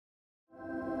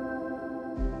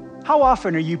How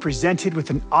often are you presented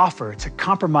with an offer to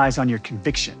compromise on your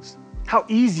convictions? How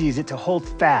easy is it to hold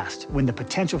fast when the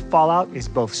potential fallout is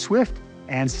both swift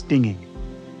and stinging?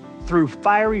 Through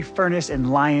fiery furnace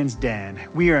and lion's den,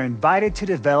 we are invited to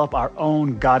develop our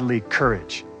own godly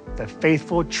courage, the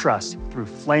faithful trust through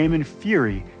flame and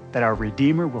fury that our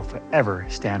Redeemer will forever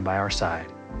stand by our side.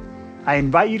 I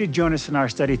invite you to join us in our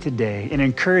study today and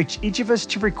encourage each of us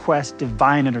to request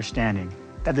divine understanding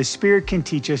that the Spirit can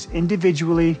teach us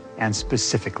individually and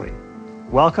specifically.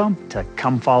 Welcome to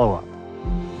Come Follow Up.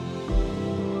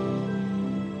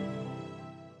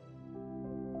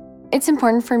 It's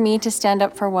important for me to stand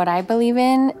up for what I believe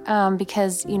in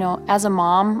because, as a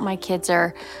mom, my kids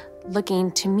are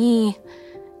looking to me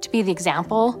to be the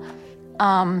example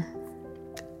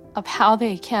of how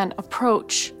they can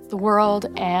approach the world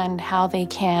and how they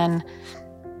can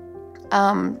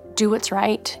do what's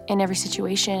right in every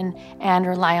situation and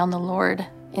rely on the Lord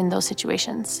in those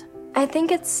situations. I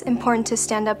think it's important to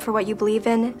stand up for what you believe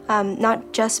in,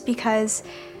 not just because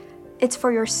it's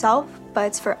for yourself, but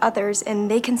it's for others, and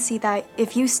they can see that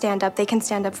if you stand up, they can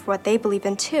stand up for what they believe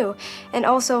in too, and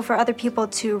also for other people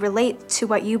to relate to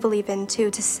what you believe in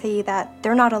too, to see that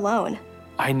they're not alone.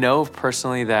 I know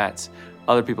personally that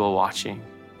other people are watching,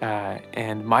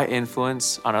 and my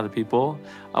influence on other people,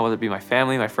 whether it be my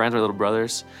family, my friends, or little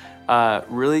brothers,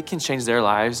 really can change their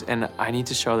lives, and I need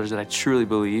to show others that I truly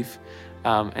believe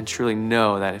and truly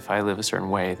know that if I live a certain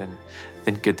way,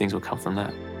 then good things will come from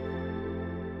that.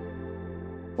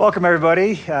 Welcome,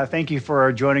 everybody. Thank you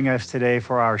for joining us today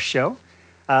for our show.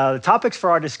 The topics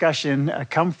for our discussion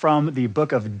come from the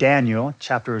book of Daniel,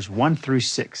 chapters 1 through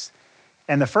 6.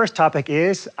 And the first topic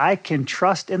is, I can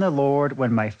trust in the Lord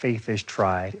when my faith is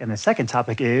tried. And the second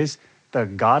topic is, the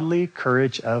godly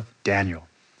courage of Daniel.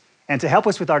 And to help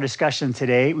us with our discussion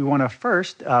today, we want to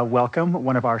first welcome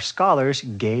one of our scholars,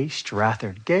 Gay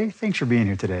Strathern. Gay, thanks for being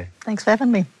here today. Thanks for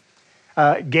having me.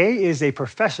 Gay is a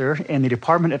professor in the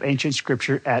Department of Ancient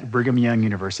Scripture at Brigham Young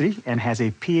University and has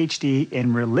a PhD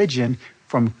in religion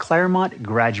from Claremont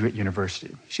Graduate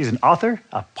University. She's an author,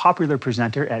 a popular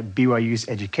presenter at BYU's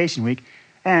Education Week,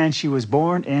 and she was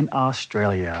born in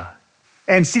Australia.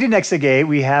 And seated next to Gay,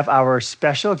 we have our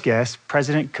special guest,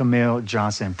 President Camille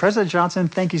Johnson. President Johnson,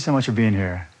 thank you so much for being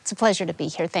here. It's a pleasure to be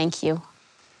here. Thank you.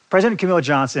 President Camille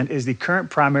Johnson is the current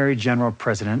primary general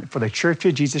president for the Church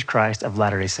of Jesus Christ of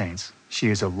Latter-day Saints. She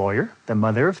is a lawyer, the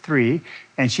mother of 3,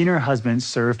 and she and her husband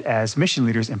served as mission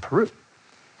leaders in Peru.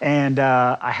 And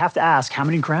I have to ask, how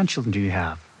many grandchildren do you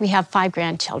have? We have 5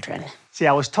 grandchildren. See,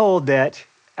 I was told that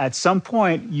at some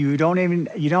point you don't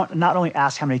not only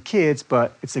ask how many kids,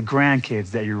 but it's the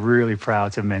grandkids that you're really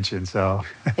proud to mention. So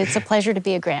it's a pleasure to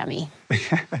be a Grammy.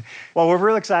 Well, we're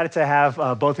really excited to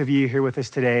have both of you here with us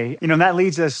today. And that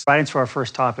leads us right into our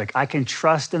first topic. I can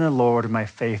trust in the Lord when my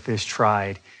faith is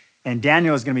tried. And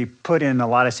Daniel is going to be put in a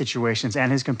lot of situations,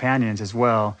 and his companions as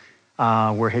well,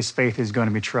 where his faith is going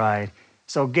to be tried.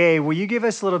 So, Gay, will you give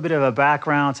us a little bit of a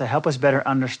background to help us better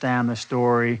understand the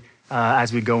story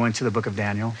as we go into the book of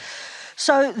Daniel?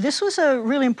 So this was a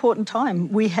really important time.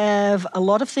 We have a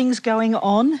lot of things going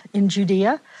on in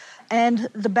Judea, and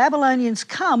the Babylonians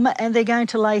come and they're going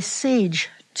to lay siege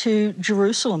to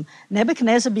Jerusalem.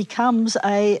 Nebuchadnezzar becomes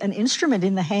an instrument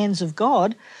in the hands of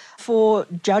God for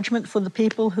judgment for the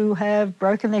people who have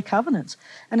broken their covenants.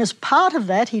 And as part of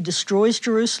that, he destroys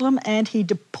Jerusalem and he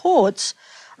deports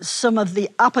some of the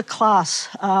upper class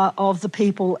of the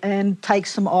people and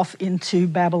takes them off into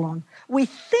Babylon. We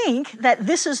think that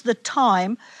this is the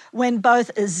time when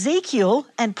both Ezekiel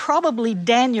and probably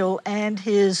Daniel and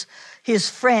his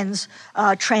friends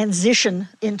transition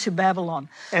into Babylon.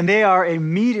 And they are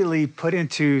immediately put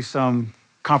into some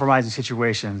compromising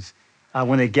situations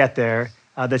when they get there.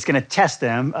 That's going to test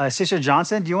them. Sister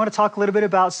Johnson, do you want to talk a little bit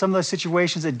about some of those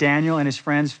situations that Daniel and his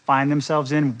friends find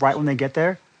themselves in right when they get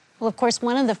there? Well, of course,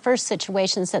 one of the first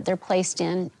situations that they're placed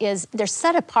in is they're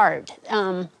set apart,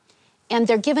 and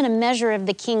they're given a measure of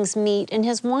the king's meat and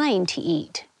his wine to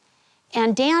eat.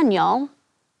 And Daniel,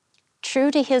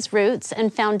 true to his roots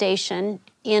and foundation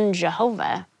in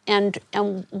Jehovah, and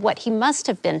what he must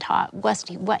have been taught,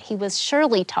 what he was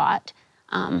surely taught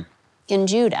in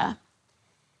Judah,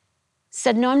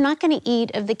 said, no, I'm not going to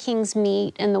eat of the king's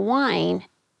meat and the wine.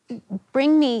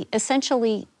 Bring me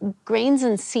essentially grains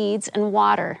and seeds and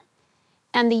water.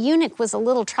 And the eunuch was a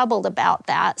little troubled about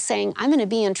that, saying, I'm going to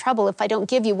be in trouble if I don't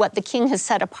give you what the king has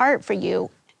set apart for you.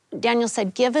 Daniel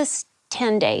said, give us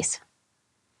 10 days.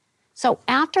 So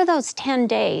after those 10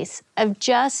 days of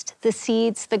just the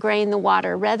seeds, the grain, the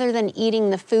water, rather than eating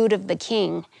the food of the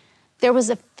king, There was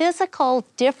a physical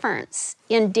difference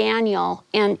in Daniel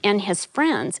and his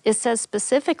friends. It says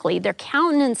specifically, their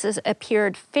countenances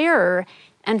appeared fairer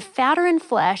and fatter in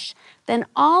flesh than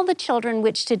all the children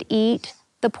which did eat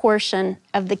the portion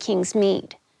of the king's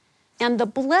meat. And the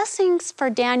blessings for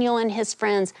Daniel and his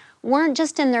friends weren't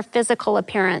just in their physical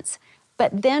appearance,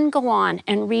 but then go on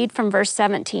and read from verse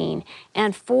 17.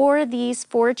 And for these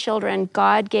 4 children,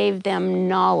 God gave them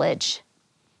knowledge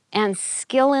and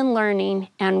skill in learning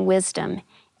and wisdom.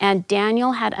 And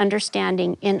Daniel had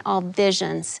understanding in all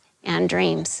visions and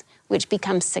dreams, which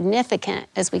becomes significant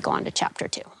as we go on to chapter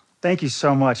 2. Thank you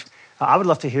so much. I would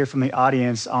love to hear from the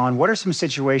audience on what are some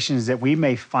situations that we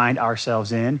may find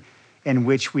ourselves in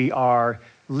which we are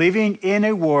living in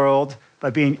a world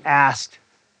but being asked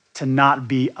to not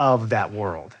be of that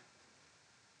world.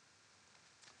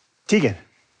 Tegan.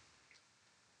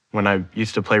 When I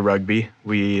used to play rugby,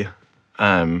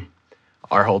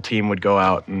 our whole team would go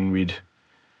out and we'd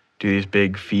do these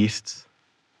big feasts.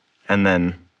 And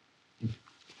then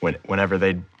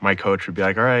whenever my coach would be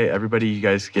like, all right, everybody, you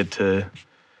guys get to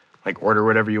order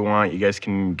whatever you want. You guys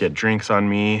can get drinks on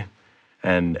me.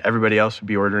 And everybody else would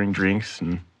be ordering drinks.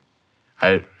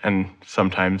 And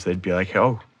sometimes they'd be like,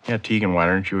 oh, yeah, Tegan, why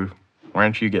aren't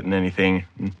you getting anything?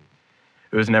 And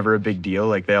it was never a big deal.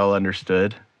 They all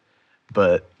understood.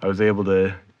 But I was able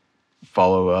to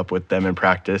follow up with them in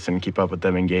practice and keep up with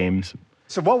them in games.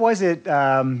 So what was it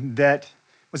that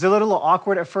was a little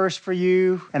awkward at first for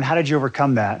you, and how did you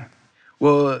overcome that?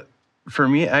 Well, for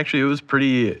me, actually,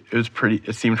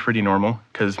 it seemed pretty normal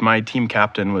because my team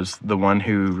captain was the one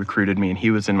who recruited me, and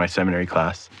he was in my seminary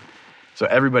class. So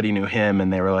everybody knew him,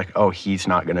 and they were like, oh, he's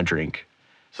not going to drink.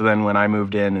 So then when I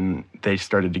moved in and they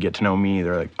started to get to know me,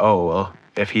 they're like, oh, well,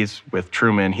 if he's with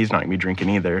Truman, he's not going to be drinking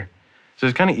either. So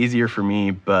it's kind of easier for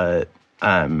me, but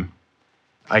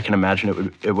I can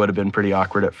imagine it would have been pretty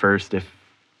awkward at first if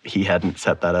he hadn't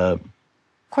set that up.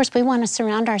 Of course, we want to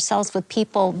surround ourselves with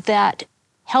people that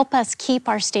help us keep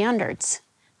our standards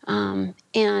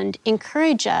and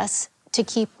encourage us to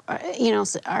keep,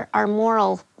 our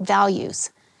moral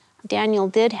values. Daniel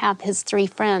did have his 3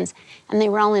 friends, and they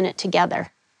were all in it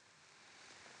together.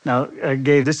 Now,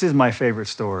 Gabe, this is my favorite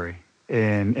story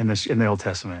in the Old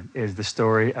Testament, is the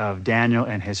story of Daniel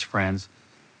and his friends,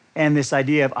 and this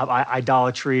idea of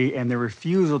idolatry and the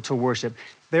refusal to worship.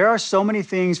 There are so many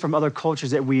things from other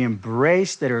cultures that we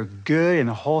embrace that are good and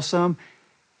wholesome,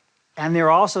 and there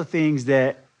are also things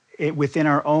that within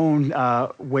our own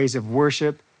ways of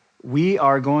worship, we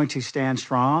are going to stand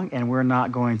strong, and we're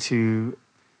not going to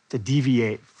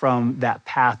deviate from that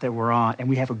path that we're on. And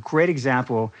we have a great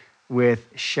example with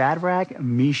Shadrach,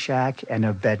 Meshach, and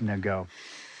Abednego.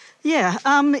 Yeah,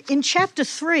 in chapter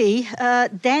 3,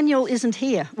 Daniel isn't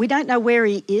here. We don't know where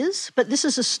he is, but this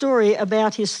is a story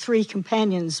about his 3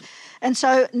 companions. And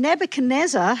so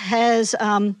Nebuchadnezzar has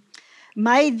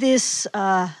made this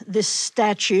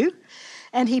statue,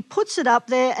 and he puts it up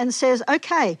there and says,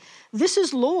 okay, this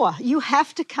is law. You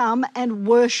have to come and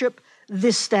worship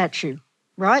this statue,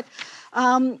 right?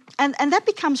 And that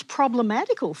becomes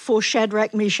problematical for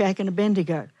Shadrach, Meshach, and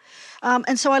Abednego.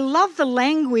 And so I love the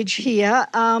language here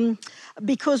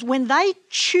because when they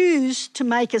choose to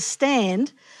make a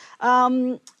stand,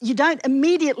 you don't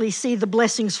immediately see the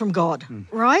blessings from God,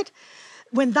 right?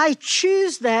 When they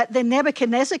choose that, then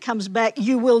Nebuchadnezzar comes back,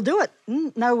 you will do it.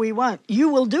 No, we won't. You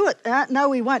will do it. No,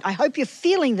 we won't. I hope you're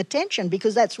feeling the tension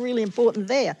because that's really important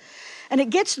there. And it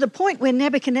gets to the point where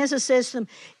Nebuchadnezzar says to them,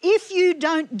 if you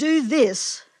don't do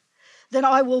this, then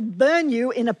I will burn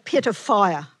you in a pit of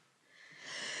fire.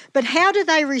 But how do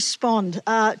they respond?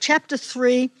 Chapter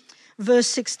 3, verse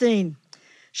 16.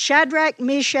 Shadrach,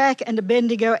 Meshach, and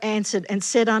Abednego answered and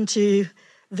said unto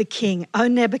the king, O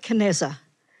Nebuchadnezzar,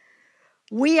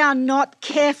 we are not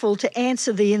careful to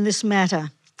answer thee in this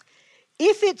matter.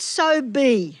 If it so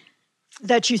be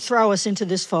that you throw us into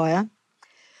this fire,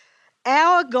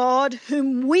 our God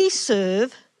whom we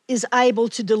serve is able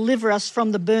to deliver us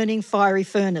from the burning fiery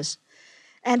furnace,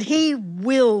 and he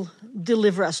will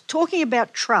deliver us. Talking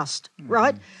about trust,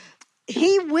 right?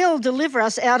 He will deliver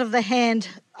us out of the hand,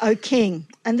 O king.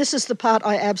 And this is the part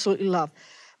I absolutely love.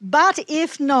 But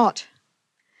if not,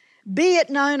 be it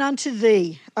known unto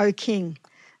thee, O king,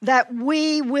 that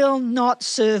we will not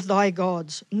serve thy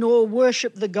gods, nor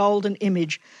worship the golden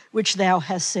image which thou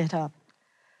hast set up.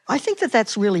 I think that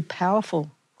that's really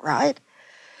powerful, right?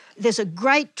 There's a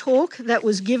great talk that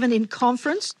was given in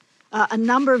conference a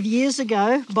number of years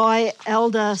ago by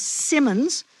Elder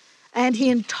Simmons, and he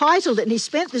entitled it, and he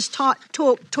spent this talk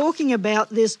talking about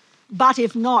this but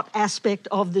if not aspect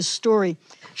of this story.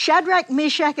 Shadrach,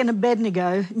 Meshach, and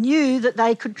Abednego knew that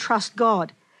they could trust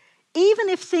God. even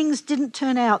if things didn't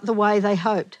turn out the way they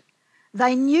hoped.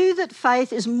 They knew that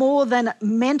faith is more than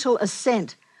mental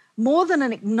assent, more than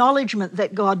an acknowledgement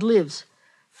that God lives.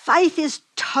 Faith is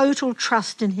total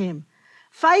trust in him.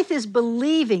 Faith is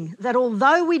believing that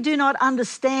although we do not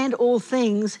understand all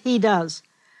things, he does.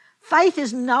 Faith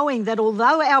is knowing that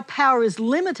although our power is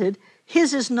limited,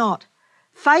 his is not.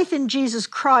 Faith in Jesus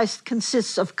Christ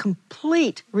consists of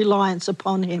complete reliance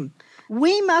upon him.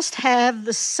 We must have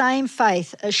the same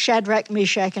faith as Shadrach,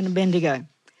 Meshach, and Abednego.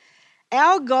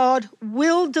 Our God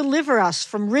will deliver us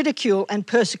from ridicule and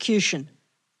persecution.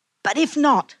 But if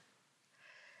not,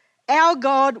 our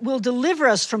God will deliver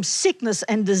us from sickness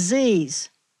and disease.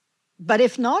 But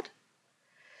if not,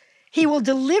 he will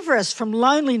deliver us from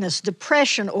loneliness,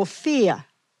 depression, or fear.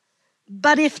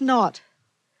 But if not,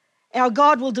 our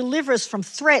God will deliver us from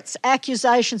threats,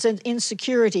 accusations, and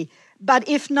insecurity. But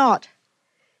if not,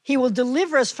 he will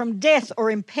deliver us from death or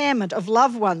impairment of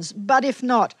loved ones. But if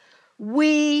not,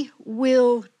 we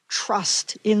will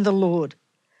trust in the Lord.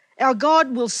 Our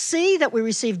God will see that we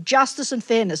receive justice and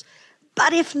fairness.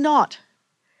 But if not,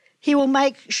 he will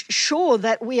make sure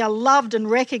that we are loved and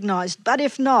recognized. But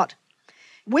if not,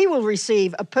 we will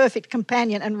receive a perfect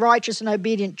companion and righteous and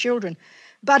obedient children.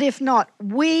 But if not,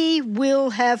 we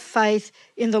will have faith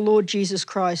in the Lord Jesus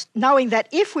Christ, knowing that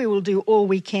if we will do all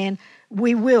we can,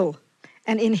 we will,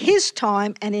 and in his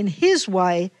time and in his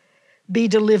way, be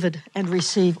delivered and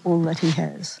receive all that he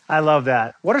has. I love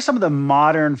that. What are some of the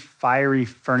modern fiery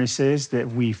furnaces that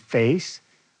we face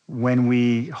when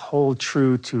we hold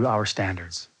true to our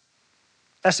standards?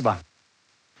 Esteban.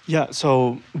 Yeah,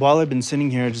 so while I've been sitting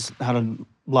here, I just had a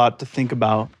lot to think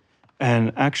about.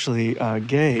 And actually,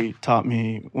 Gay taught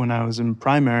me when I was in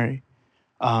primary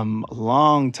a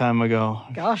long time ago.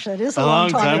 Gosh, that is a long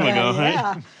time ago.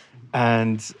 Yeah. Right?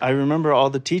 And I remember all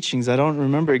the teachings. I don't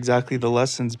remember exactly the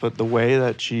lessons, but the way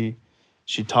that she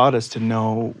taught us to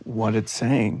know what it's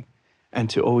saying and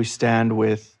to always stand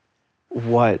with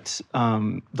what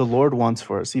the Lord wants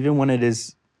for us, even when it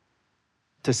is,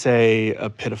 to say,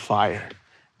 a pit of fire.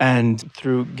 And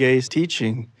through Gay's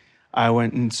teaching, I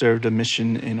went and served a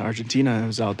mission in Argentina. I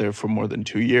was out there for more than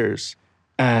 2 years.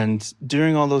 And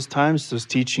during all those times, those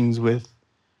teachings with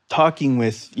talking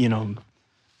with,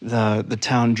 the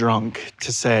town drunk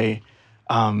to say,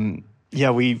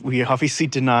 we obviously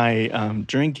deny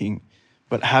drinking,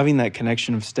 but having that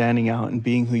connection of standing out and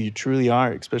being who you truly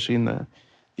are, especially in the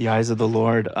eyes of the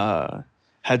Lord,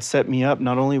 had set me up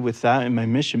not only with that in my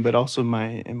mission, but also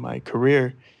in my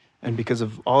career. And because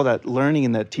of all that learning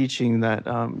and that teaching that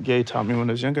Gay taught me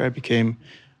when I was younger, I became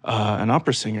an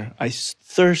opera singer. I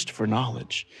thirst for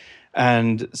knowledge.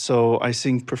 And so I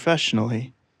sing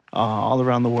professionally all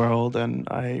around the world. And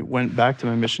I went back to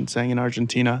my mission, sang in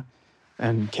Argentina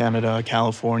and Canada,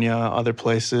 California, other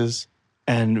places.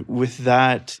 And with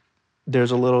that, there's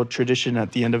a little tradition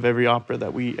at the end of every opera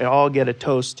that we all get a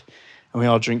toast and we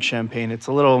all drink champagne. It's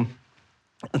a little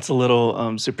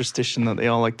superstition that they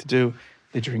all like to do.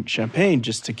 They drink champagne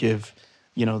just to give,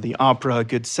 the opera a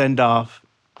good send-off.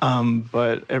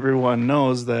 But everyone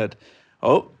knows that,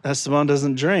 Esteban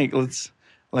doesn't drink.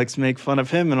 Let's make fun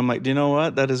of him. And I'm like, do you know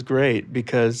what? That is great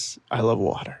because I love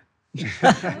water.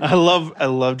 I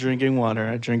love drinking water.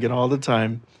 I drink it all the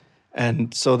time.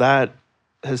 And so that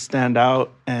has stand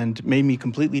out and made me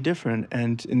completely different.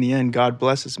 And in the end, God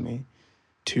blesses me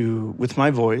with my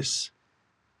voice,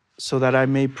 so that I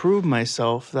may prove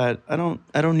myself that I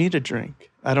don't need a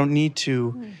drink. I don't need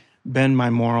to bend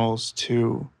my morals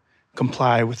to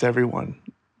comply with everyone.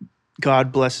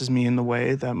 God blesses me in the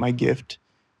way that my gift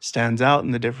stands out in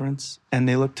the difference, and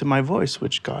they look to my voice,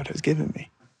 which God has given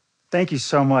me. Thank you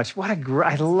so much.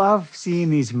 I love seeing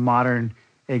these modern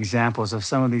examples of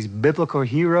some of these biblical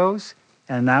heroes,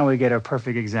 and now we get a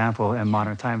perfect example in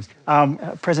modern times.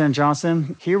 President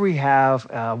Johnson, here we have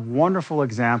a wonderful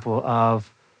example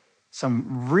of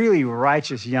some really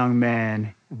righteous young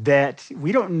men that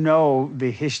we don't know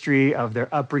the history of their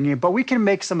upbringing, but we can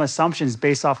make some assumptions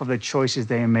based off of the choices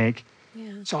they make.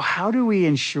 Yeah. So how do we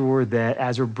ensure that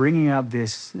as we're bringing up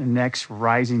this next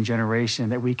rising generation,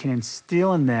 that we can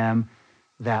instill in them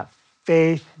that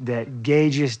faith that Gay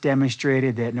just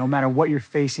demonstrated, that no matter what you're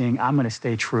facing, I'm going to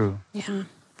stay true? Yeah,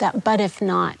 but if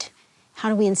not, how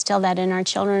do we instill that in our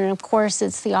children? And of course,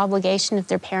 it's the obligation of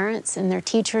their parents and their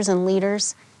teachers and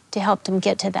leaders to help them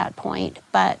get to that point,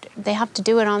 but they have to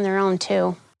do it on their own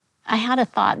too. I had a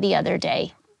thought the other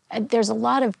day. There's a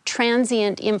lot of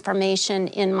transient information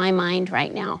in my mind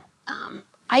right now.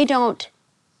 I don't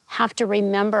have to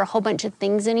remember a whole bunch of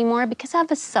things anymore because I have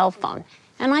a cell phone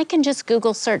and I can just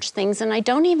Google search things and I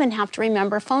don't even have to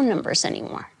remember phone numbers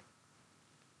anymore.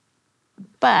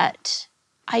 But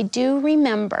I do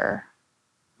remember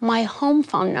my home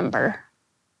phone number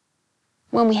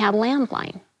when we had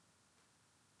landline.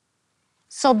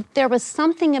 So there was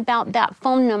something about that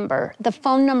phone number, the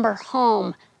phone number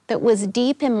home, that was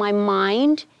deep in my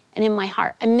mind and in my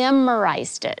heart. I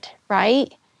memorized it,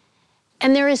 right?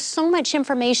 And there is so much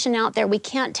information out there, we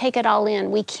can't take it all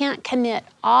in. We can't commit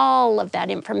all of that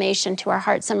information to our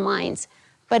hearts and minds.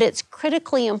 But it's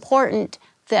critically important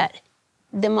that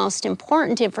the most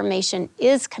important information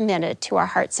is committed to our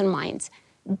hearts and minds.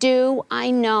 Do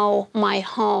I know my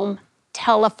home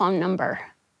telephone number?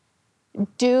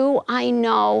 Do I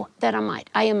know that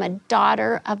I am a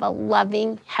daughter of a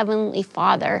loving Heavenly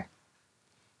Father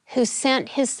who sent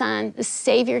His Son, the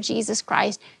Savior Jesus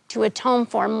Christ, to atone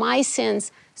for my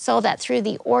sins so that through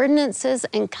the ordinances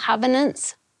and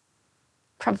covenants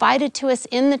provided to us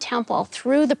in the temple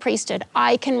through the priesthood,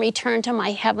 I can return to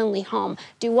my heavenly home?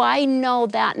 Do I know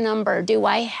that number? Do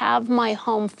I have my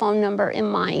home phone number in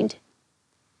mind?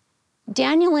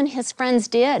 Daniel and his friends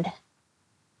did.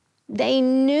 They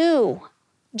knew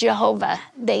Jehovah.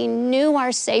 They knew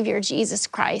our Savior, Jesus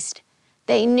Christ.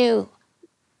 They knew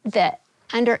that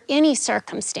under any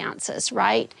circumstances,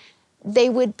 right, they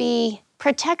would be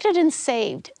protected and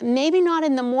saved. Maybe not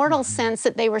in the mortal sense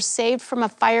that they were saved from a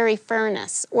fiery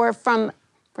furnace or from,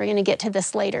 we're going to get to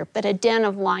this later, but a den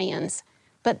of lions.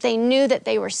 But they knew that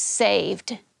they were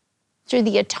saved through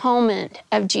the atonement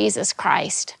of Jesus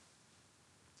Christ.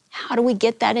 How do we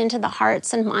get that into the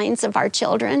hearts and minds of our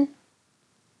children?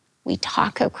 We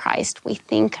talk of Christ, we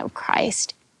think of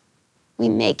Christ. We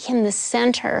make Him the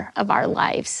center of our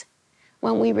lives.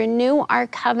 When we renew our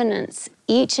covenants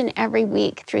each and every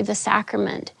week through the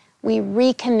sacrament, we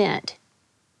recommit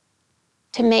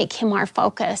to make Him our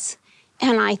focus.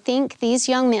 And I think these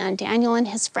young men, Daniel and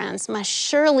his friends, must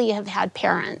surely have had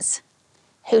parents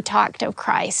who talked of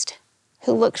Christ,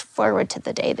 who looked forward to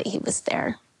the day that He was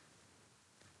there.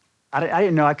 I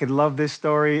didn't know I could love this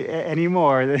story any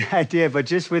more than I did, but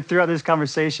just throughout this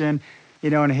conversation,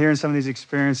 and hearing some of these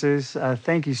experiences,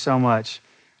 thank you so much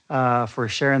for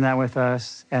sharing that with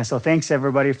us. And so thanks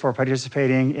everybody for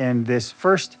participating in this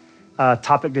first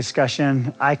topic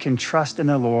discussion. I can trust in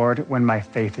the Lord when my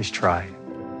faith is tried.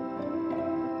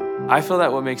 I feel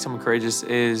that what makes someone courageous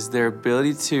is their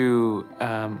ability to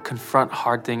confront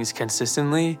hard things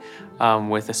consistently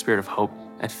with a spirit of hope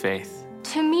and faith.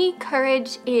 To me,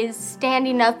 courage is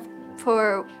standing up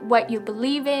for what you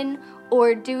believe in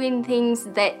or doing things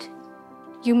that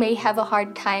you may have a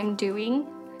hard time doing.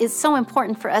 It's so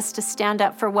important for us to stand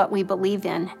up for what we believe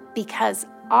in because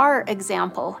our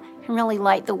example can really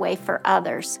light the way for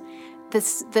others.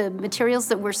 The materials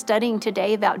that we're studying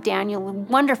today about Daniel are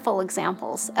wonderful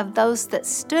examples of those that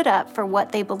stood up for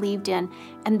what they believed in,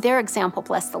 and their example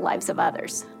blessed the lives of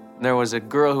others. There was a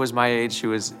girl who was my age who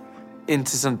was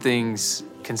into some things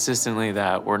consistently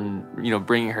that were,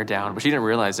 bringing her down, but she didn't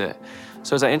realize it.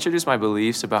 So as I introduced my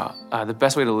beliefs about the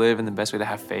best way to live and the best way to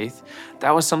have faith,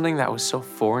 that was something that was so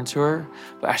foreign to her,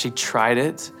 but as she tried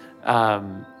it,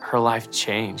 her life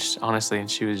changed, honestly, and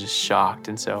she was just shocked.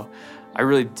 And so I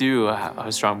really do have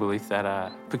a strong belief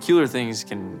that peculiar things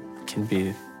can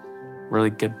be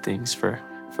really good things for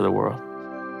the world.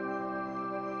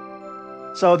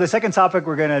 So the second topic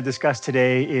we're going to discuss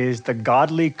today is the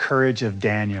godly courage of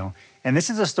Daniel. And this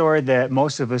is a story that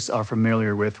most of us are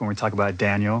familiar with when we talk about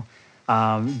Daniel.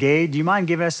 Gay, do you mind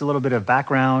giving us a little bit of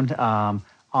background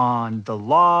on the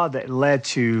law that led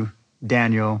to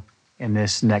Daniel in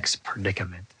this next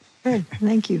predicament? Good,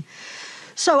 thank you.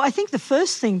 So I think the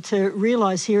first thing to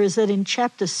realize here is that in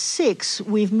chapter 6,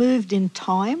 we've moved in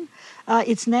time.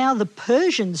 It's now the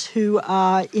Persians who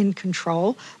are in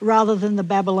control rather than the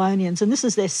Babylonians. And this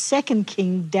is their second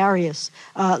king, Darius,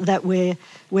 that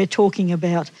we're talking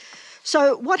about.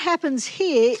 So what happens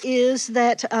here is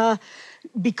that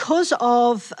because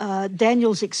of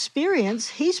Daniel's experience,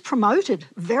 he's promoted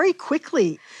very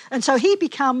quickly. And so he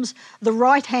becomes the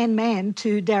right-hand man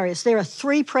to Darius. There are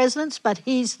 3 presidents, but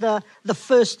he's the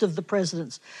first of the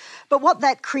presidents. But what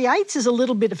that creates is a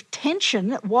little bit of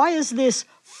tension. Why is this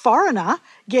foreigner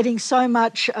getting so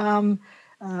much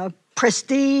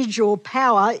prestige or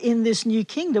power in this new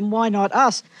kingdom? Why not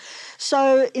us?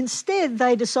 So instead,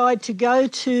 they decide to go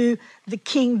to the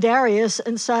King Darius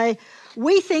and say,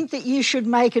 we think that you should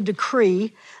make a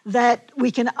decree that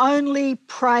we can only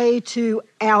pray to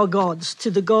our gods, to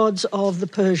the gods of the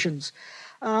Persians.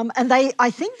 And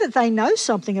I think that they know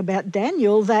something about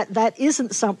Daniel that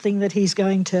isn't something that he's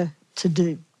going to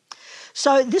do.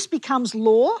 So this becomes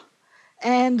law,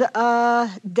 and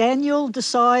Daniel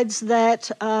decides that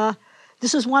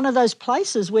this is one of those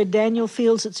places where Daniel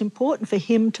feels it's important for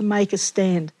him to make a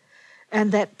stand.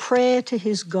 and that prayer to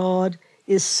his God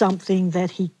is something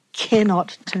that he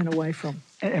cannot turn away from.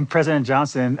 And President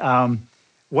Johnson,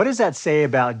 what does that say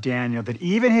about Daniel, that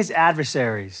even his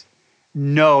adversaries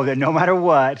know that no matter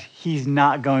what, he's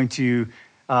not going to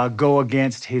go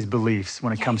against his beliefs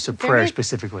when it comes to prayer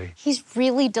specifically? He's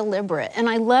really deliberate. And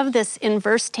I love this in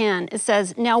verse 10. It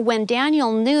says, "Now when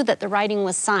Daniel knew that the writing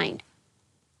was signed,"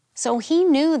 so he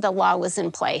knew the law was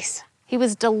in place. He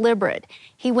was deliberate.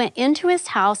 "He went into his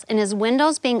house, and his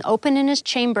windows being open in his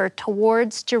chamber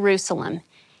towards Jerusalem,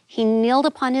 he kneeled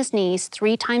upon his knees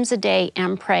 3 times a day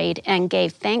and prayed and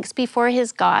gave thanks before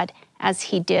his God as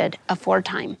he did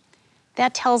aforetime."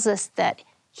 That tells us that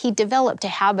he developed a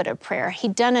habit of prayer.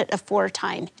 He'd done it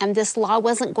aforetime, and this law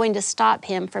wasn't going to stop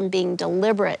him from being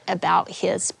deliberate about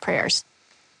his prayers.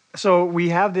 So we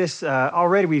have this,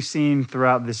 already we've seen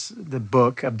throughout the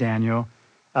book of Daniel,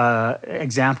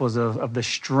 examples of the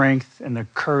strength and the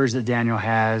courage that Daniel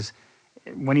has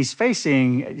when he's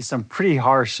facing some pretty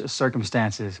harsh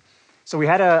circumstances. So we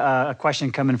had a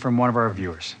question coming from one of our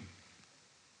viewers.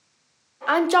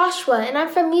 I'm Joshua, and I'm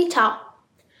from Utah.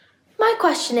 My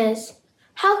question is,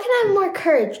 how can I have more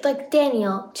courage, like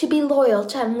Daniel, to be loyal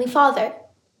to Heavenly Father?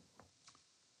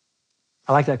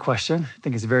 I like that question. I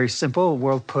think it's very simple,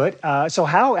 well put. So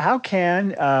how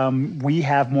can we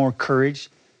have more courage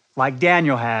like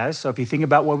Daniel has? So if you think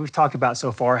about what we've talked about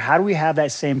so far, how do we have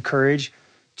that same courage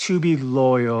to be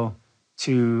loyal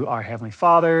to our Heavenly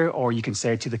Father, or you can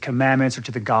say to the commandments or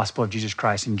to the gospel of Jesus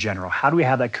Christ in general? How do we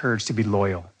have that courage to be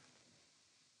loyal?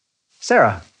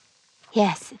 Sarah.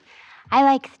 Yes, I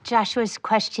like Joshua's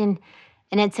question,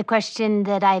 and it's a question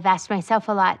that I've asked myself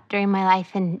a lot during my life,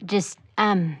 and just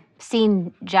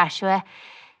seeing Joshua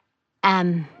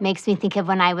makes me think of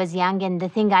when I was young, and the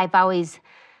thing I've always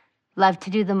loved to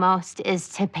do the most is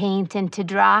to paint and to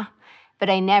draw, but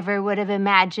I never would have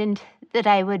imagined that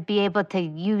I would be able to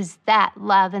use that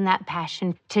love and that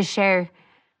passion to share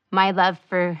my love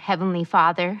for Heavenly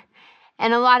Father.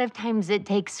 And a lot of times it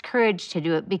takes courage to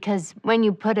do it, because when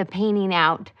you put a painting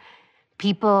out,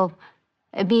 people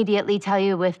immediately tell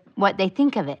you with what they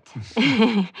think of it.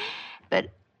 But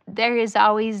there's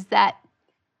always that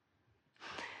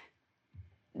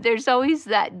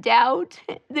doubt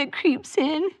that creeps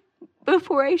in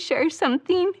before I share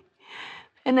something.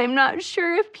 And I'm not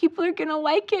sure if people are gonna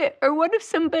like it, or what if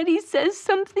somebody says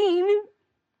something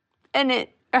and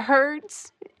it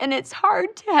hurts, and it's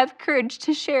hard to have courage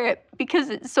to share it because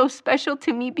it's so special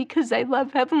to me, because I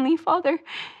love Heavenly Father.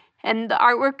 And the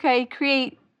artwork I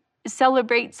create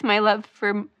celebrates my love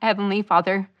for Heavenly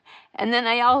Father. And then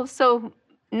I also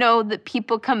know that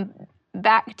people come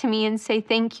back to me and say,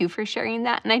 thank you for sharing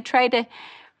that. And I try to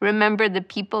remember the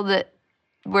people that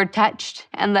were touched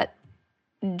and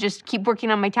just keep working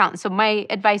on my talents. So my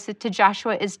advice to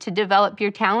Joshua is to develop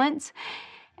your talents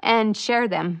and share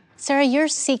them. Sarah, you're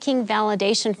seeking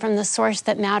validation from the source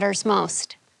that matters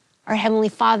most, our Heavenly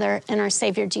Father and our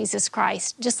Savior, Jesus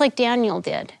Christ, just like Daniel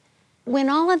did. When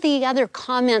all of the other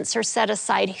comments are set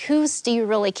aside, whose do you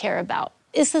really care about?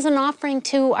 This is an offering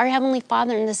to our Heavenly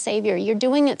Father and the Savior. You're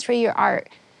doing it through your art.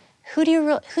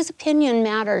 Whose opinion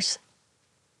matters?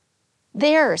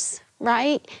 Theirs,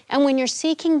 right? And when you're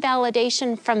seeking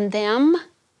validation from them,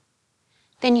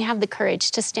 then you have the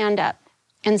courage to stand up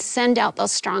and send out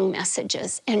those strong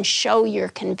messages and show your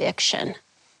conviction.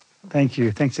 Thank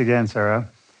you. Thanks again, Sarah.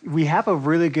 We have a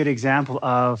really good example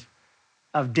of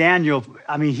Daniel.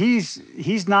 I mean,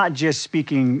 he's not just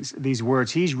speaking these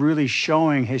words. He's really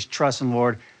showing his trust in the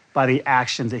Lord by the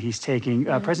actions that he's taking.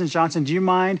 President Johnson, do you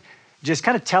mind just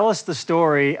kind of tell us the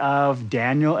story of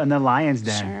Daniel and the lion's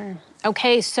den? Sure.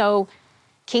 Okay, so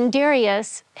King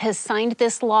Darius has signed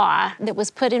this law that was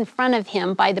put in front of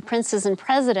him by the princes and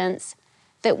presidents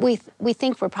that we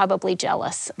think were probably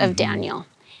jealous of Daniel.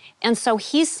 And so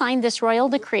he signed this royal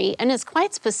decree, and it's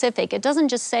quite specific. It doesn't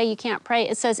just say you can't pray.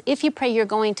 It says, if you pray, you're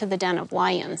going to the den of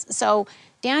lions. So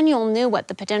Daniel knew what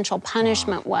the potential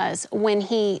punishment was when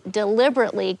he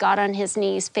deliberately got on his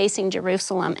knees facing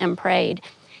Jerusalem and prayed.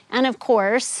 And of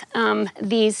course,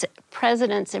 these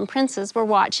presidents and princes were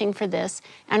watching for this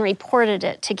and reported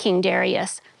it to King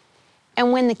Darius.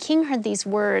 And when the king heard these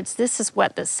words, this is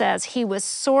what it says: he was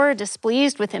sore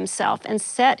displeased with himself and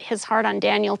set his heart on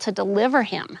Daniel to deliver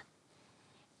him.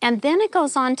 And then it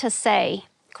goes on to say,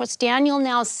 of course, Daniel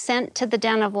now sent to the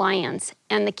den of lions,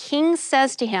 and the king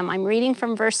says to him, I'm reading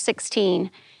from verse 16,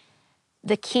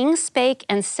 the king spake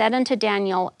and said unto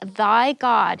Daniel, thy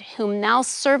God, whom thou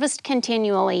servest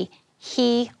continually,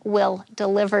 he will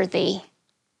deliver thee.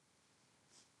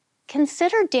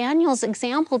 Consider Daniel's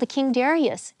example to King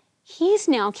Darius.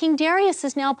 King Darius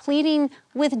is now pleading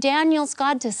with Daniel's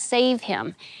God to save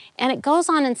him. And it goes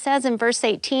on and says in verse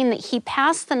 18 that he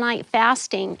passed the night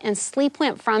fasting and sleep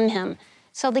went from him.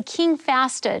 So the king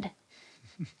fasted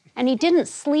and he didn't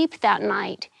sleep that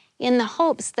night in the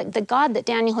hopes that the God that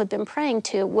Daniel had been praying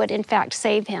to would in fact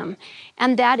save him.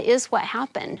 And that is what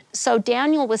happened. So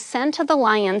Daniel was sent to the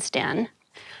lion's den.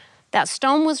 That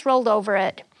stone was rolled over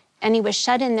it and he was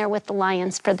shut in there with the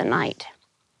lions for the night.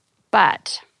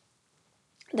 But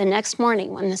the next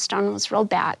morning, when the stone was rolled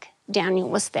back, Daniel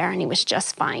was there and he was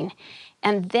just fine.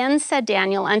 And then said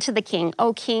Daniel unto the king,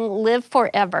 O king, live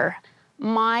forever.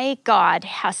 My God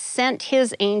hath sent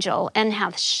his angel and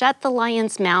hath shut the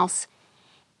lions' mouths,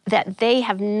 that they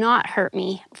have not hurt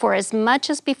me. For as much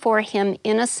as before him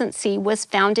innocency was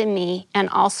found in me, and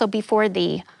also before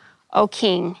thee, O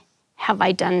king, have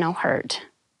I done no hurt.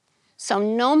 So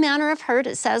no manner of hurt,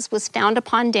 it says, was found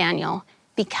upon Daniel,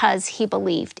 because he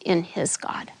believed in his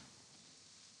God.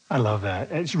 I love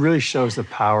that. It really shows the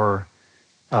power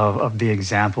of the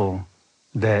example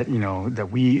that, that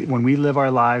when we live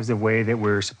our lives the way that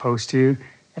we're supposed to,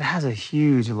 it has a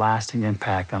huge lasting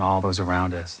impact on all those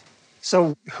around us.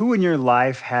 So who in your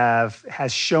life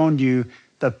has shown you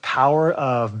the power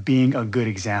of being a good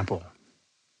example?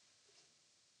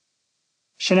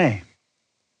 Shanae.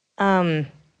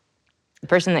 The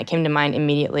person that came to mind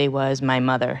immediately was my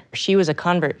mother. She was a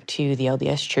convert to the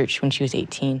LDS Church when she was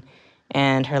 18,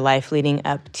 and her life leading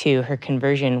up to her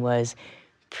conversion was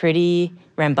pretty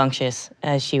rambunctious,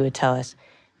 as she would tell us.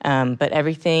 But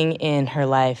everything in her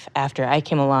life after I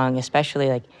came along,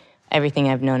 especially everything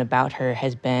I've known about her,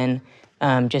 has been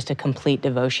just a complete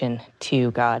devotion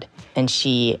to God. And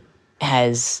she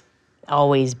has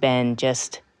always been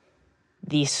just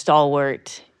the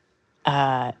stalwart,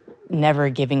 never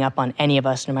giving up on any of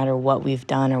us, no matter what we've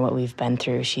done or what we've been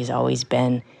through. She's always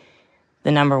been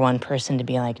the number one person to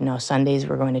be like, no, Sundays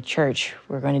we're going to church.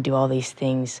 We're going to do all these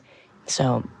things.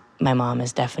 So my mom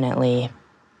is definitely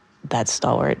that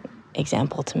stalwart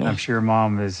example to me. I'm sure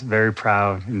Mom is very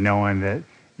proud knowing that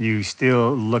you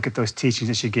still look at those teachings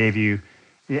that she gave you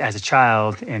as a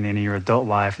child, and in your adult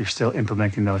life, you're still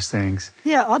implementing those things.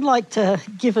 Yeah, I'd like to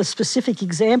give a specific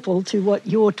example to what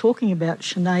you're talking about,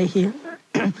 Shanae, here,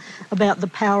 about the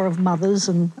power of mothers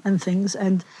and things.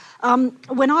 And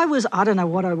when I was, I don't know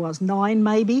what I was, 9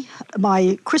 maybe,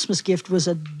 my Christmas gift was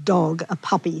a dog, a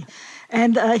puppy.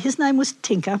 And his name was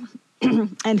Tinker,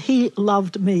 and he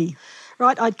loved me.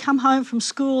 Right, I'd come home from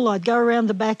school, I'd go around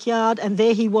the backyard, and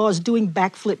there he was doing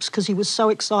backflips because he was so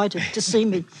excited to see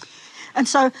me. And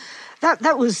so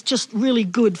that was just really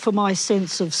good for my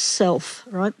sense of self,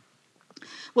 right?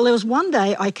 Well, there was one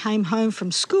day I came home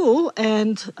from school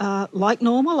and like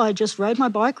normal, I just rode my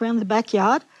bike around the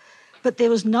backyard, but there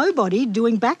was nobody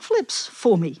doing backflips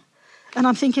for me. And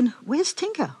I'm thinking, where's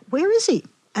Tinker? Where is he?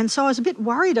 And so I was a bit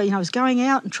worried. I was going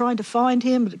out and trying to find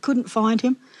him, but I couldn't find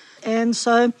him. And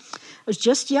so I was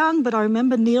just young, but I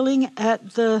remember kneeling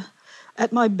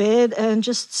at my bed and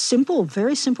just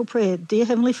very simple prayer. Dear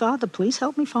Heavenly Father, please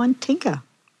help me find Tinker.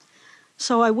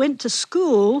 So I went to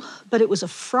school, but it was a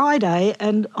Friday,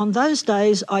 and on those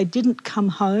days I didn't come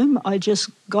home. I just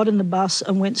got in the bus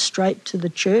and went straight to the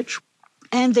church.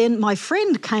 And then my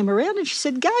friend came around and she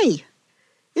said, Gay,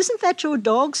 isn't that your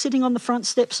dog sitting on the front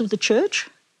steps of the church?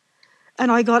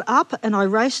 And I got up and I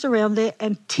raced around there,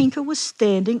 and Tinker was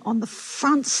standing on the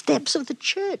front steps of the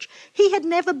church. He had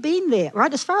never been there,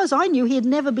 right? As far as I knew, he had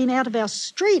never been out of our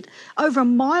street, over a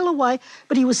mile away,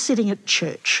 but he was sitting at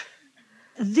church.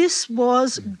 This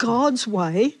was God's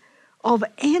way of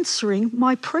answering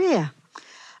my prayer.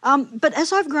 But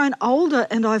as I've grown older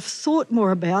and I've thought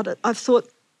more about it, I've thought,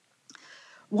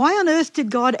 why on earth did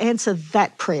God answer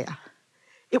that prayer?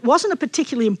 It wasn't a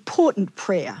particularly important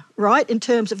prayer, right? In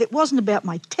terms of, it wasn't about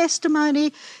my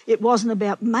testimony, it wasn't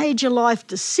about major life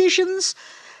decisions.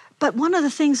 But one of the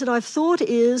things that I've thought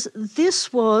is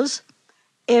this was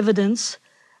evidence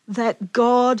that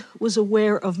God was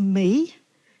aware of me,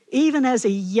 even as a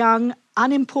young,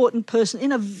 unimportant person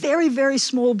in a very, very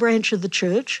small branch of the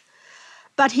church.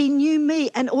 But he knew me.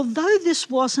 And although this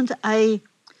wasn't a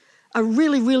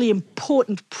really, really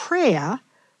important prayer,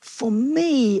 for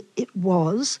me, it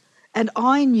was, and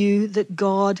I knew that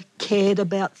God cared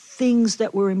about things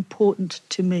that were important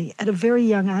to me at a very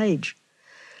young age.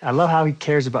 I love how he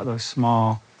cares about those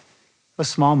small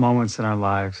moments in our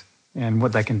lives and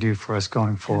what that can do for us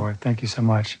going forward. Thank you so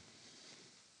much.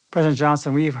 President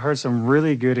Johnson, we've heard some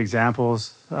really good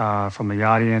examples from the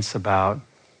audience about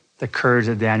the courage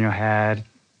that Daniel had.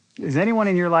 Does anyone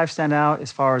in your life stand out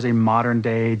as far as a modern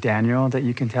day Daniel that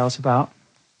you can tell us about?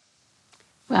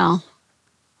 Well,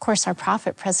 course, our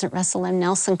prophet, President Russell M.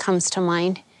 Nelson, comes to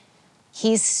mind.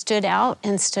 He's stood out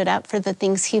and stood up for the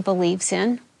things he believes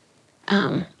in,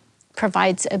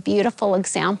 provides a beautiful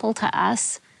example to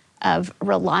us of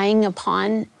relying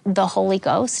upon the Holy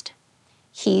Ghost.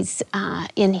 He's,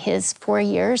 in his 4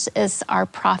 years as our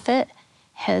prophet,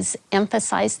 has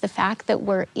emphasized the fact that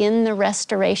we're in the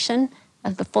restoration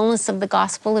of the fullness of the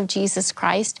gospel of Jesus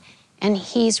Christ, and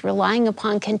he's relying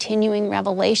upon continuing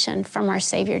revelation from our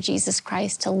Savior Jesus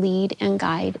Christ to lead and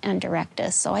guide and direct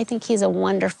us. So I think he's a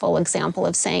wonderful example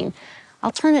of saying,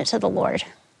 I'll turn it to the Lord,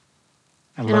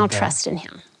 and I'll trust in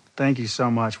him. Thank you so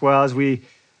much. Well, as we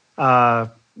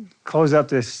close up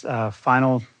this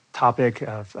final topic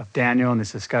of Daniel and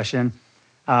this discussion,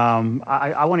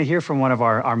 I want to hear from one of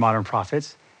our modern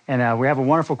prophets. And we have a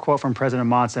wonderful quote from President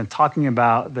Monson talking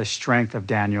about the strength of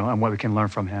Daniel and what we can learn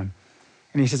from him.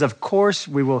 And he says, of course,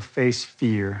 we will face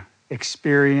fear,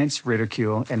 experience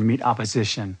ridicule, and meet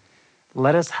opposition.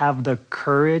 Let us have the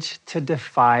courage to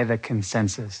defy the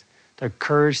consensus, the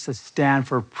courage to stand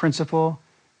for principle.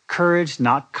 Courage,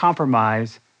 not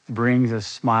compromise, brings a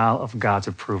smile of God's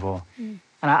approval. And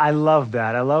I love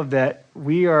that. I love that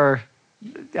we are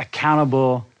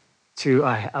accountable to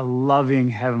a loving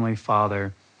Heavenly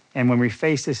Father. And when we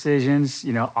face decisions,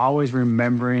 always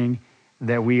remembering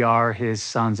that we are his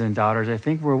sons and daughters, I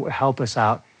think will help us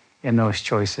out in those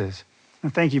choices.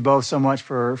 And thank you both so much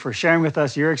for sharing with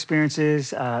us your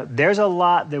experiences. There's a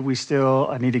lot that we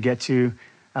still need to get to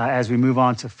as we move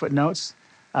on to footnotes.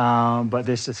 But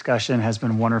this discussion has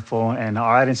been wonderful, and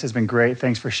our audience has been great.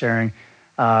 Thanks for sharing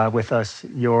with us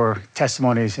your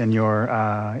testimonies and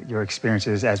your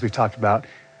experiences as we've talked about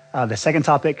the second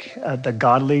topic, the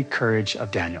godly courage of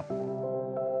Daniel.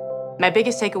 My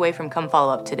biggest takeaway from Come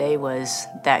Follow Up today was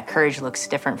that courage looks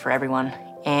different for everyone,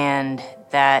 and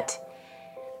that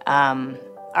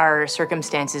our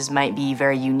circumstances might be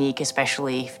very unique,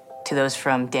 especially to those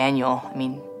from Daniel. I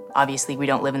mean, obviously, we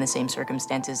don't live in the same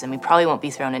circumstances, and we probably won't be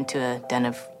thrown into a den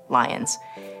of lions.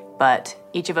 But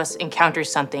each of us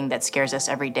encounters something that scares us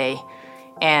every day,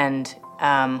 and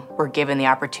we're given the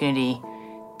opportunity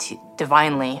to,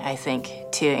 divinely, I think,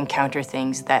 to encounter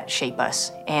things that shape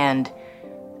us. And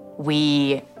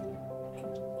we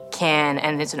can,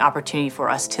 and it's an opportunity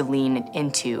for us to lean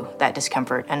into that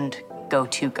discomfort and go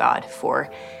to God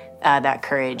for that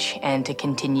courage and to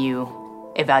continue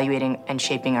evaluating and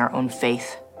shaping our own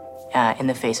faith in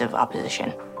the face of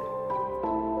opposition.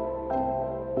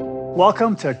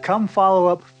 Welcome to Come Follow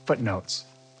Up Footnotes.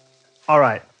 All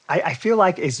right, I feel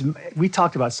like we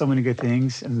talked about so many good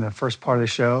things in the first part of the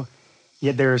show,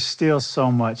 yet there's still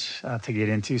so much to get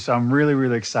into, so I'm really,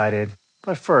 really excited.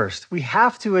 But first, we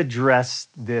have to address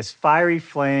this fiery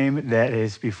flame that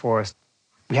is before us.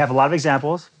 We have a lot of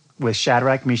examples with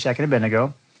Shadrach, Meshach, and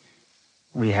Abednego.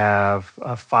 We have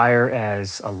a fire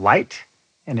as a light,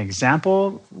 an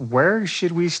example. Where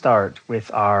should we start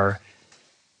with our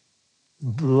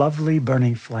lovely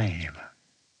burning flame?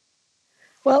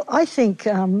 Well, I think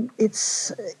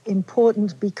it's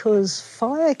important because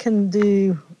fire can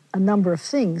do a number of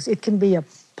things. It can be a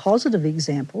positive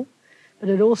example, but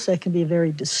it also can be a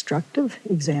very destructive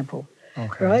example,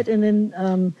 right? And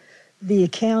in the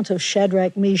account of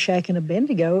Shadrach, Meshach, and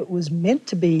Abednego, it was meant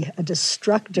to be a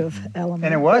destructive element.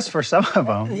 And it was for some of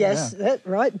them. Yes, that's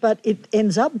right. But it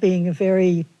ends up being a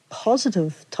very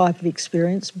positive type of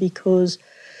experience because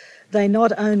they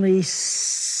not only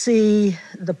see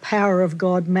the power of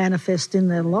God manifest in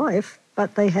their life,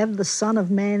 but they have the Son of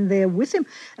Man there with him.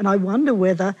 And I wonder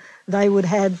whether they would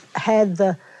have had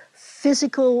the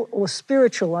physical or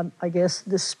spiritual, I guess,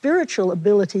 the spiritual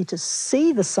ability to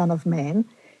see the Son of Man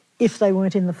if they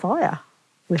weren't in the fire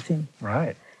with him.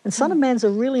 Right. And Son of Man's a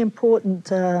really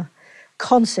important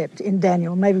concept in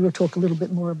Daniel. Maybe we'll talk a little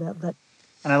bit more about that.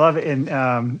 And I love it.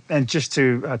 And just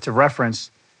to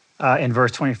reference, in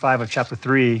verse 25 of chapter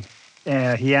 3,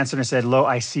 he answered and said, "Lo,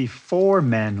 I see 4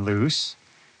 men loose,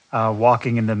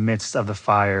 walking in the midst of the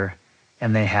fire,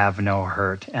 and they have no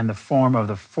hurt. And the form of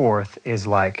the 4th is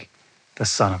like the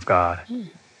Son of God."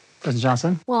 President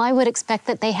Johnson? Well, I would expect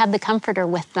that they had the Comforter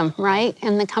with them, right?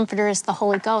 And the Comforter is the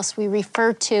Holy Ghost. We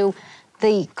refer to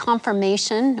the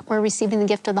confirmation or receiving the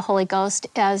gift of the Holy Ghost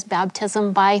as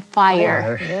baptism by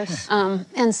fire. Yes.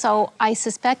 And so I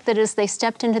suspect that as they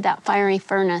stepped into that fiery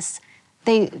furnace,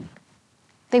 they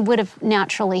would have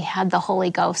naturally had the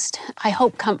Holy Ghost, I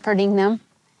hope comforting them,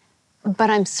 but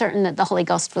I'm certain that the Holy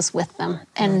Ghost was with them.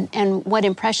 And what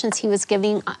impressions he was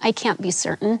giving, I can't be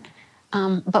certain,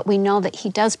 but we know that he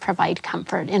does provide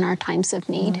comfort in our times of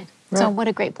need. Right. So what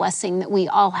a great blessing that we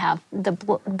all have the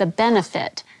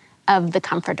benefit of the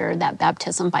Comforter, that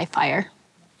baptism by fire.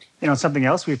 Something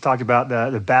else we've talked about,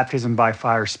 the baptism by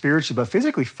fire spiritually, but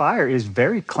physically, fire is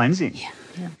very cleansing.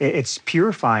 Yeah. It's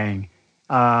purifying,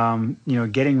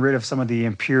 getting rid of some of the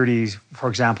impurities. For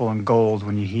example, in gold,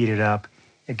 when you heat it up,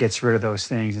 it gets rid of those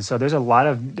things. And so there's a lot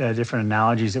of different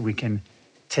analogies that we can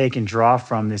take and draw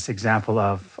from this example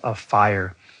of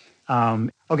fire.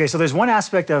 Okay, so there's one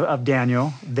aspect of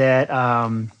Daniel that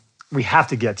we have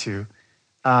to get to.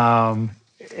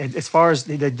 As far as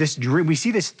this dream, we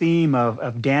see this theme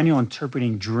of Daniel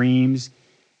interpreting dreams,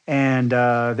 and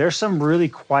there's some really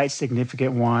quite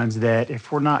significant ones that,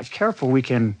 if we're not careful, they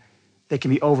can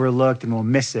be overlooked and we'll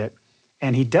miss it.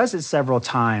 And he does it several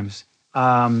times.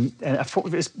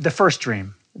 The first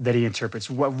dream that he interprets,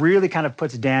 what really kind of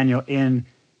puts Daniel in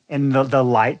the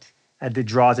light that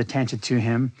draws attention to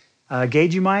him. Gay,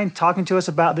 do you mind talking to us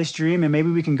about this dream, and maybe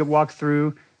we can walk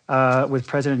through with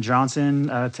President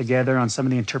Johnson together on some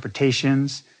of the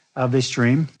interpretations of this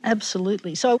dream?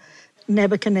 Absolutely. So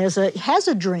Nebuchadnezzar has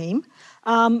a dream,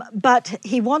 but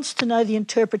he wants to know the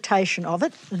interpretation of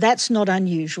it. That's not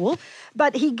unusual.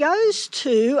 But he goes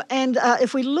to, and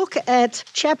if we look at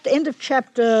end of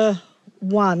chapter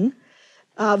 1,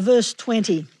 verse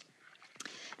 20,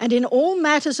 and in all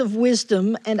matters of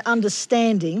wisdom and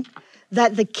understanding,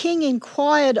 that the king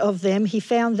inquired of them, he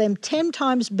found them 10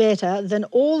 times better than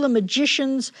all the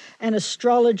magicians and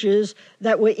astrologers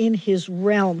that were in his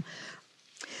realm.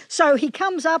 So he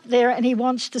comes up there and he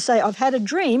wants to say, I've had a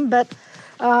dream, but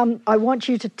I want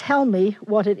you to tell me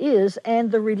what it is. And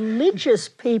the religious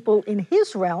people in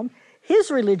his realm,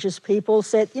 his religious people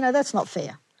said, that's not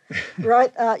fair,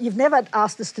 right? You've never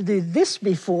asked us to do this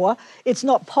before. It's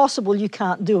not possible, you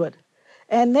can't do it.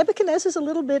 And Nebuchadnezzar's a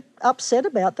little bit upset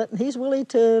about that, and he's willing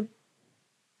to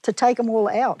take them all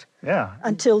out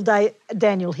until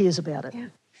Daniel hears about it. Yeah.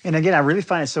 And again, I really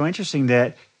find it so interesting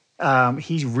that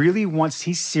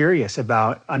he's serious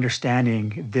about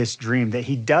understanding this dream, that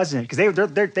he doesn't, because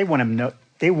they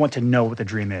want to know what the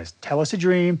dream is. Tell us a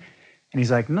dream. And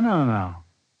he's like, no.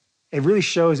 It really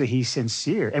shows that he's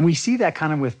sincere. And we see that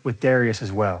kind of with Darius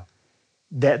as well,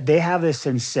 that they have this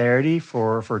sincerity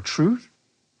for truth,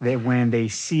 that when they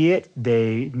see it,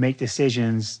 they make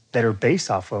decisions that are based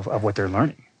off of what they're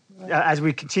learning. As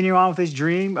we continue on with his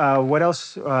dream, what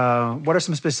else? What are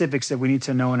some specifics that we need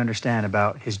to know and understand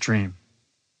about his dream?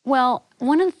 Well,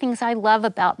 one of the things I love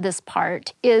about this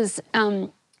part is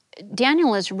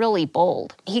Daniel is really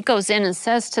bold. He goes in and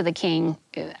says to the king,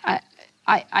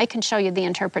 I can show you the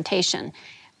interpretation.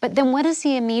 But then what does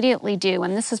he immediately do?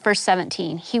 And this is verse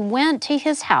 17. He went to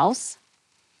his house,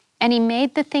 and he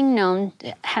made the thing known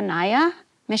to Hananiah,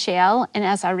 Mishael, and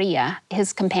Azariah,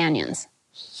 his companions.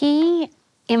 He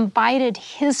invited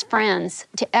his friends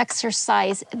to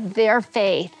exercise their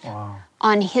faith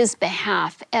on his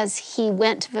behalf as he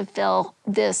went to fulfill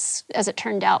this, as it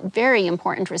turned out, very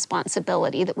important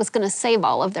responsibility that was going to save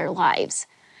all of their lives.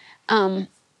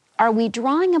 Are we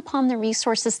drawing upon the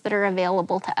resources that are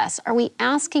available to us? Are we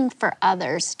asking for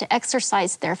others to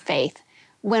exercise their faith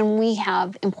when we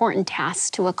have important tasks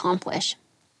to accomplish?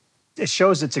 It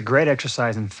shows it's a great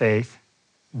exercise in faith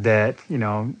that,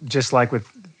 just like with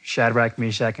Shadrach,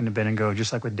 Meshach, and Abednego,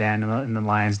 just like with Daniel in the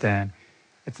lion's den,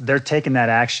 they're taking that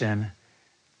action,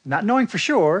 not knowing for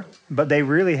sure, but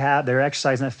they're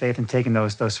exercising that faith and taking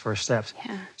those first steps.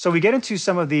 Yeah. So we get into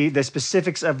some of the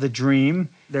specifics of the dream.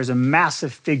 There's a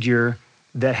massive figure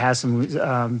that has some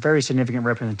very significant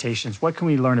representations. What can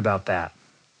we learn about that?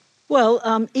 Well,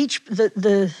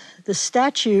 the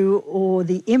statue or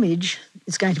the image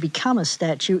is going to become a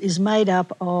statue is made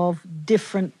up of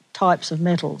different types of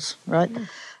metals, right?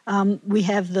 We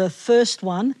have the first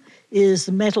one is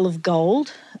the metal of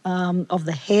gold of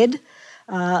the head.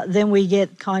 Then we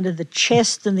get kind of the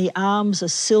chest and the arms are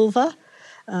silver.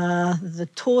 The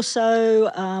torso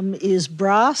is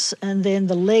brass, and then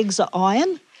the legs are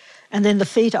iron, and then the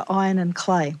feet are iron and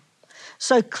clay.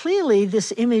 So clearly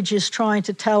this image is trying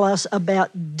to tell us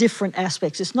about different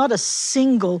aspects. It's not a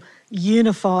single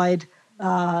unified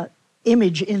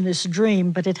image in this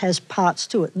dream, but it has parts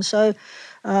to it. And so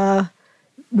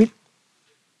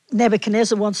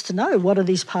Nebuchadnezzar wants to know, what do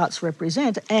these parts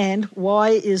represent, and why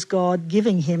is God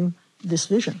giving him this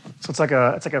vision? So it's like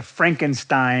a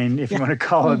Frankenstein, if you want to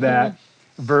call it that,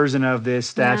 version of this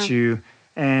statue,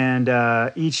 and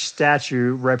each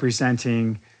statue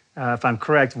representing, if I'm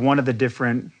correct, one of the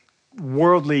different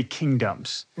worldly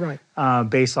kingdoms, right?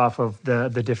 Based off of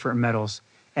the different metals.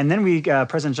 And then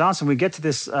President Johnson, we get to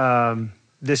this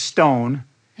this stone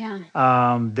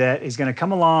that is going to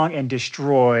come along and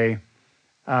destroy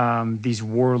these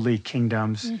worldly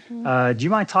kingdoms. Do you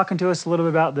mind talking to us a little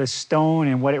bit about the stone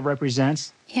and what it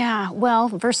represents? Yeah, well,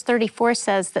 verse 34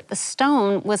 says that the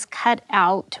stone was cut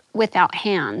out without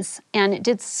hands, and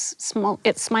it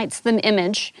smites the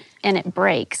image and it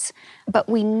breaks. But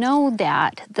we know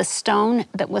that the stone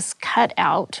that was cut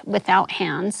out without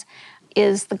hands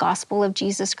is the gospel of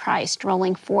Jesus Christ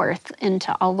rolling forth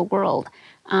into all the world.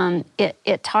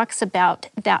 It talks about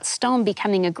that stone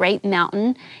becoming a great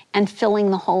mountain and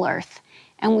filling the whole earth.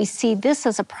 And we see this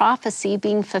as a prophecy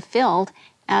being fulfilled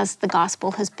as the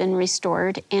gospel has been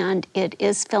restored and it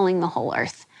is filling the whole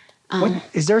earth.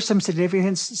 Is there some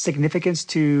significance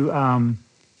to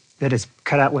that it's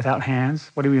cut out without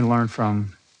hands? What do we learn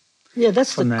from? Yeah,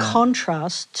 that's the that?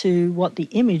 contrast to what the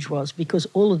image was, because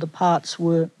all of the parts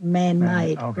were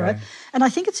man-made, okay. right? And I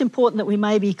think it's important that we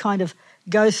maybe kind of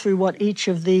go through what each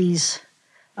of these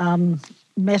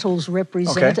metals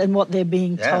represent and what they're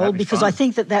being told, because fun. I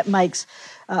think that makes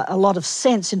a lot of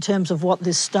sense in terms of what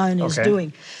this stone is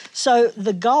doing. So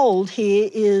the gold here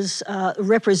is a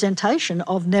representation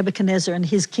of Nebuchadnezzar and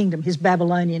his kingdom, his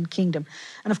Babylonian kingdom.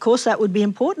 And of course that would be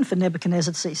important for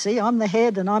Nebuchadnezzar to see, I'm the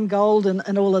head and I'm gold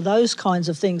and all of those kinds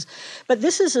of things. But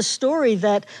this is a story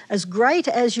that as great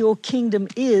as your kingdom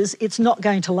is, it's not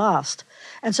going to last.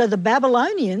 And so the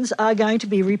Babylonians are going to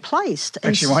be replaced.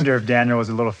 Makes you wonder if Daniel was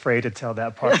a little afraid to tell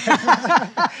that part.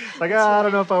 Like, I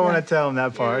don't know if I want to tell him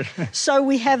that part. So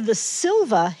we have the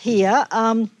silver here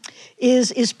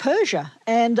is Persia.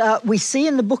 And we see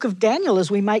in the book of Daniel as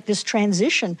we make this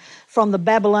transition from the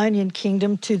Babylonian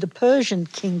kingdom to the Persian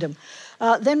kingdom.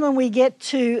 Then when we get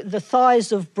to the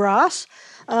thighs of brass,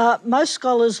 most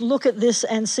scholars look at this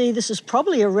and see this is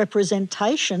probably a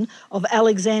representation of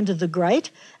Alexander the Great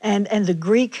and the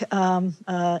Greek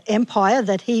empire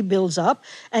that he builds up.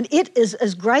 And it is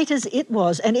as great as it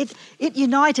was. And it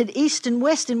united East and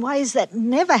West in ways that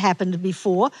never happened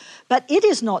before, but it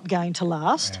is not going to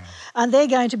last. Yeah. And they're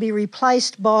going to be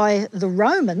replaced by the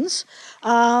Romans.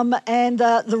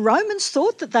 The Romans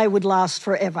thought that they would last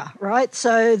forever, right?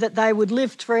 So that they would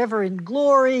live forever in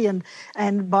glory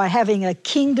and by having a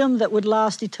kingdom that would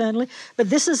last eternally. But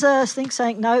this is a thing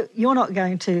saying, no, you're not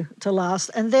going to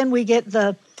last. And then we get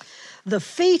the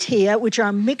feet here, which are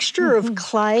a mixture of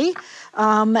clay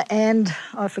and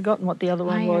I've forgotten what the other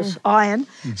one was, iron,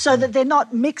 so that they're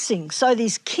not mixing. So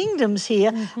these kingdoms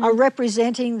here are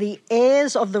representing the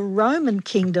heirs of the Roman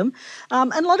kingdom.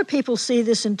 And a lot of people see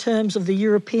this in terms of the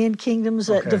European kingdoms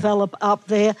that develop up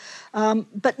there.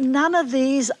 But none of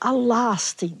these are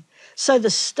lasting. So the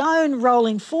stone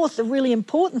rolling forth, the really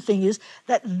important thing is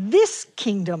that this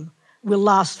kingdom will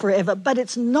last forever, but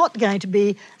it's not going to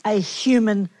be a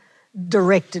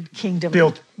human-directed kingdom.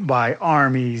 Built by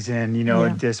armies and,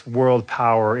 this world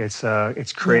power.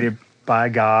 It's created by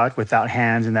God without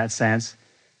hands in that sense,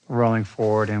 rolling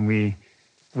forward, and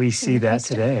we see that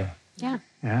today. Yeah.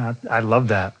 Yeah, I love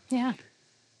that. Yeah.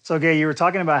 So, Gay, you were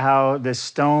talking about how this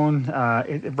stone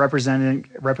it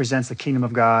represents the kingdom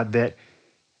of God that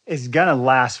is going to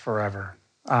last forever.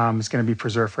 It's going to be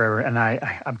preserved forever. And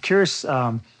I'm curious,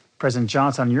 President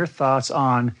Johnson, your thoughts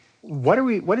on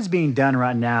what is being done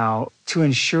right now to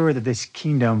ensure that this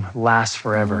kingdom lasts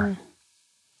forever?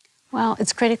 Well,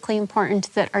 it's critically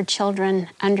important that our children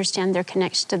understand their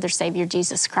connection to their Savior,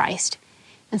 Jesus Christ.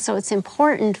 And so it's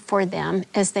important for them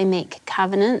as they make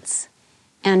covenants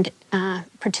and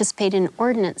participate in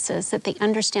ordinances that they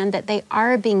understand that they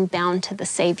are being bound to the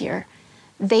Savior.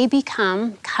 They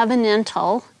become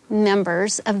covenantal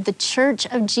members of the Church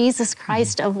of Jesus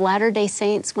Christ of Latter-day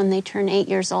Saints when they turn 8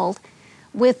 years old,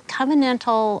 with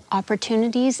covenantal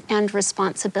opportunities and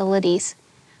responsibilities.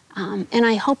 And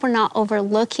I hope we're not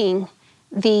overlooking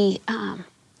the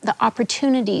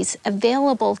opportunities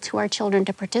available to our children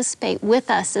to participate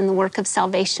with us in the work of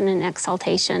salvation and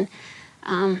exaltation.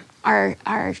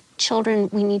 Our children,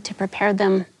 we need to prepare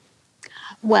them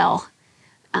well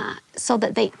so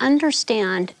that they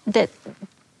understand that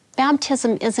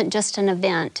baptism isn't just an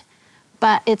event,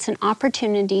 but it's an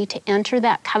opportunity to enter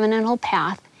that covenantal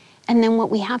path. And then what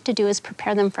we have to do is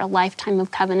prepare them for a lifetime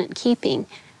of covenant keeping.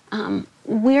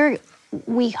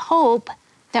 We hope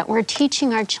that we're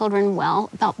teaching our children well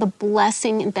about the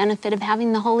blessing and benefit of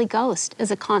having the Holy Ghost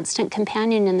as a constant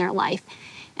companion in their life,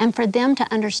 and for them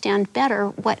to understand better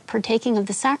what partaking of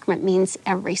the sacrament means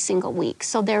every single week.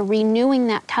 So they're renewing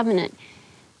that covenant.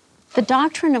 The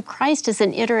doctrine of Christ is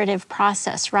an iterative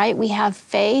process, right? We have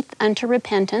faith unto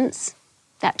repentance,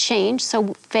 that change.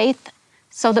 So faith,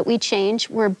 so that we change,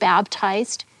 we're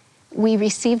baptized, we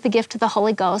receive the gift of the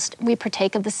Holy Ghost, we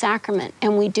partake of the sacrament,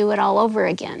 and we do it all over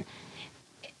again.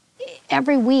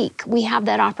 Every week we have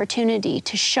that opportunity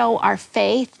to show our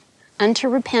faith unto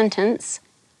repentance.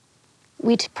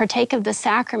 We partake of the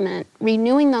sacrament,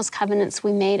 renewing those covenants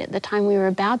we made at the time we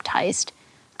were baptized.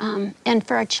 And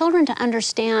for our children to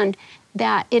understand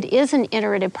that it is an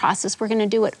iterative process. We're going to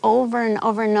do it over and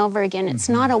over and over again. It's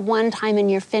not a one-time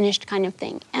and you're finished kind of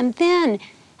thing. And then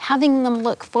having them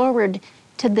look forward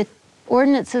to the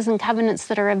ordinances and covenants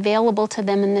that are available to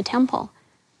them in the temple.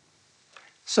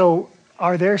 So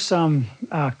are there some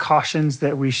cautions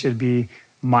that we should be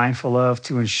mindful of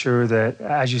to ensure that,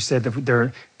 as you said,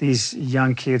 that these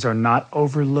young kids are not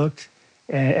overlooked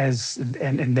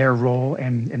in their role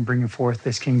in bringing forth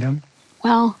this kingdom?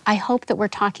 Well, I hope that we're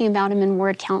talking about them in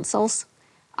word councils.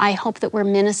 I hope that we're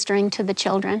ministering to the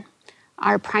children.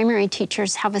 Our primary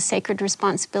teachers have a sacred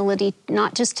responsibility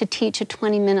not just to teach a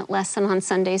 20-minute lesson on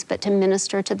Sundays, but to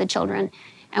minister to the children.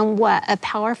 And what a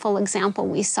powerful example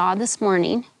we saw this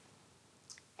morning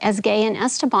as Gay and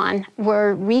Esteban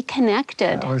were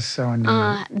reconnected. That was so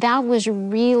neat. That was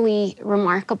really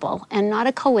remarkable and not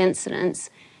a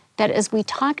coincidence that as we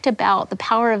talked about the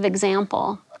power of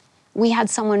example, we had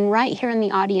someone right here in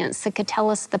the audience that could tell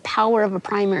us the power of a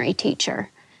primary teacher,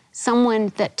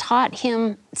 someone that taught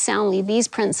him soundly these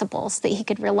principles, that he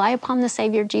could rely upon the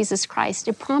Savior Jesus Christ.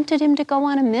 It prompted him to go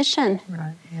on a mission.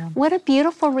 Right, yeah. What a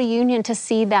beautiful reunion to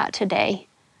see that today.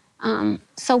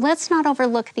 So let's not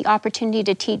overlook the opportunity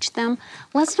to teach them.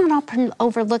 Let's not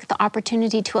overlook the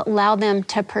opportunity to allow them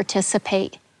to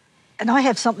participate. And I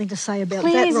have something to say about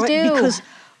Please that, right? do. Because,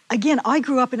 again, I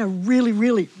grew up in a really,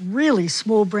 really, really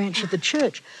small branch of the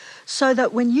church. So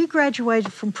that when you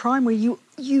graduated from primary,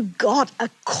 you got a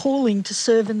calling to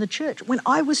serve in the church. When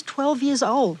I was 12 years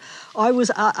old, I was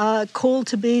called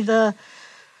to be the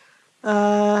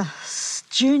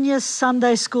junior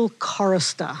Sunday school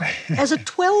chorister. As a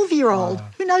 12-year-old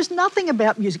who knows nothing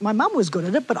about music. My mum was good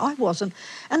at it, but I wasn't.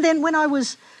 And then when I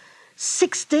was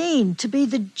 16, to be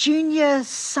the junior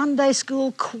Sunday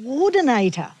school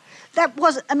coordinator. That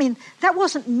wasn't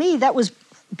me. That was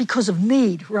because of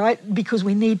need, right? Because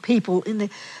we need people in there.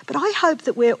 But I hope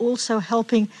that we're also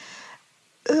helping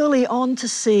early on to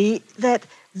see that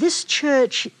this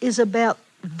church is about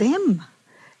them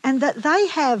and that they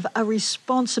have a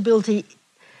responsibility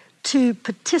to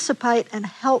participate and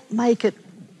help make it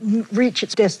reach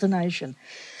its destination.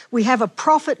 We have a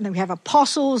prophet and we have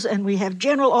apostles and we have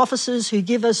general officers who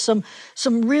give us some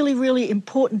really, really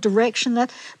important direction.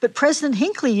 But President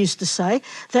Hinckley used to say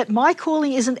that my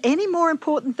calling isn't any more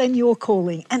important than your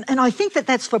calling. And I think that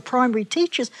that's for primary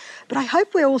teachers, but I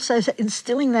hope we're also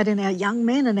instilling that in our young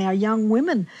men and our young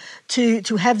women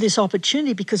to have this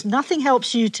opportunity, because nothing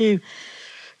helps you to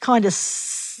kind of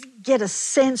get a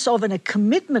sense of and a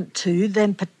commitment to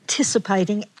than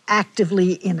participating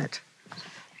actively in it.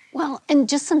 Well, and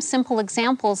just some simple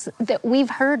examples that we've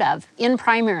heard of in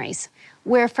primaries,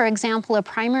 where, for example, a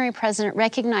primary president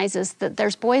recognizes that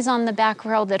there's boys on the back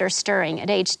row that are stirring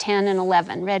at age 10 and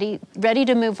 11, ready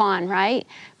to move on, right?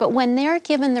 But when they're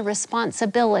given the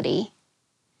responsibility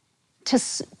to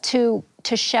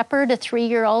shepherd a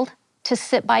 3-year-old, to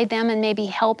sit by them and maybe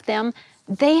help them,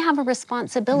 they have a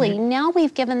responsibility. Now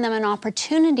we've given them an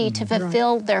opportunity to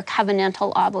fulfill their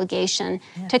covenantal obligation,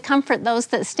 to comfort those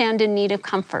that stand in need of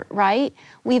comfort, right?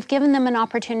 We've given them an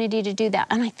opportunity to do that.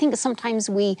 And I think sometimes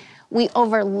we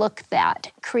overlook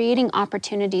that, creating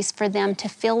opportunities for them to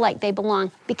feel like they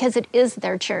belong, because it is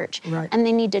their church. Right. And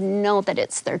they need to know that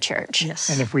it's their church. Yes.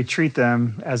 And if we treat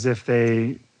them as if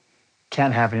they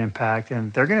can't have an impact,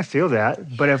 and they're going to feel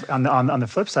that, but if on the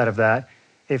flip side of that,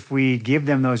 if we give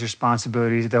them those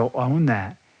responsibilities, they'll own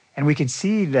that. And we can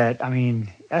see that, I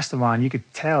mean, Esteban, you could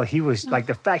tell he was like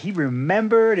the fact he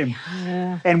remembered.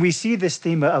 And we see this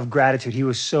theme of gratitude. He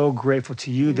was so grateful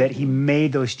to you that he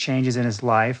made those changes in his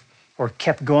life or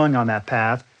kept going on that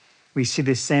path. We see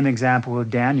the same example with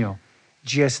Daniel,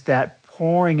 just that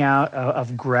pouring out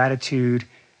of gratitude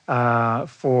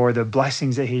for the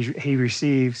blessings that he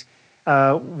receives.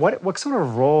 What sort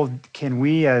of role can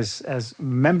we as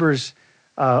members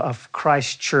of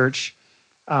Christ Church,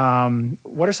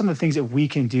 what are some of the things that we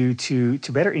can do to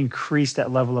better increase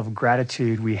that level of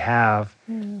gratitude we have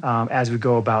as we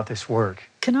go about this work?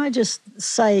 Can I just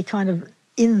say kind of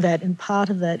in that, and part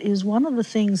of that is one of the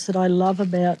things that I love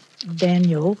about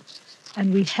Daniel,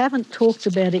 and we haven't talked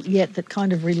about it yet, that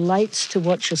kind of relates to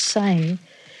what you're saying,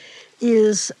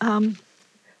 is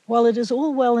while it is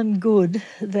all well and good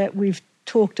that we've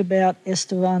talked about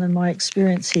Esteban and my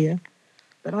experience here,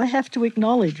 but I have to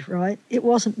acknowledge, right, it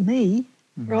wasn't me,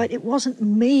 right? It wasn't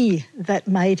me that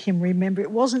made him remember.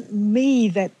 It wasn't me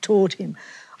that taught him.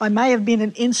 I may have been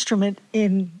an instrument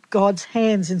in God's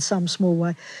hands in some small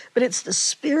way, but it's the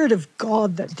Spirit of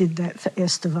God that did that for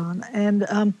Esteban. And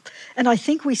I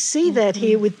think we see that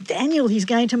here with Daniel. He's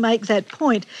going to make that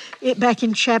point back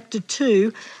in chapter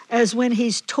 2, as when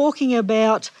he's talking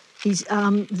about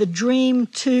the dream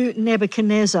to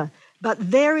Nebuchadnezzar. But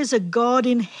there is a God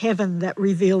in heaven that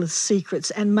revealeth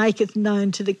secrets and maketh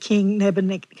known to the king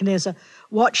Nebuchadnezzar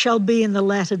what shall be in the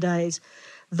latter days.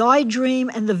 Thy dream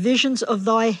and the visions of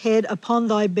thy head upon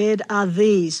thy bed are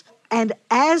these. And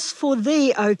as for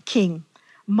thee, O king,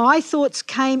 my thoughts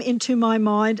came into my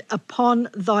mind upon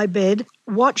thy bed,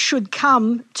 what should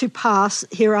come to pass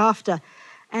hereafter.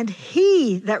 And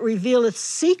he that revealeth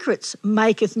secrets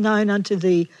maketh known unto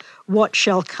thee what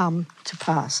shall come to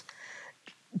pass.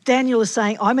 Daniel is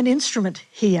saying, I'm an instrument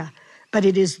here, but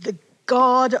it is the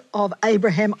God of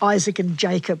Abraham, Isaac, and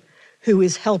Jacob who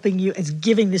is helping you, is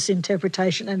giving this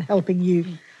interpretation and helping you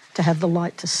to have the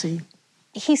light to see.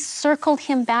 He circled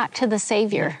him back to the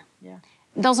Savior. Yeah.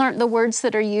 Those aren't the words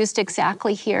that are used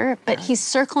exactly here, but he's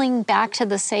circling back to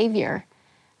the Savior.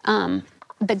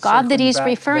 The God that he's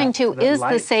referring to is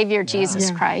the Savior, Jesus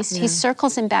Christ. He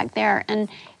circles him back there, and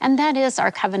that is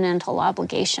our covenantal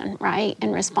obligation, right,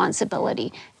 and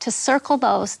responsibility, to circle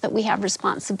those that we have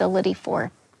responsibility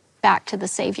for back to the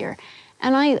Savior.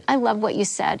 And I love what you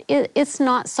said. It's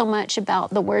not so much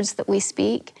about the words that we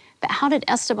speak, but how did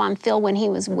Esteban feel when he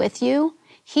was with you?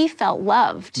 He felt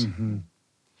loved. Mm-hmm.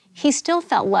 He still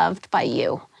felt loved by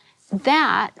you.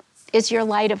 That is your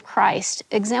light of Christ,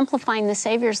 exemplifying the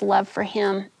Savior's love for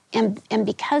him. And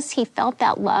because he felt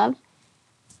that love,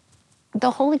 the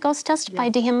Holy Ghost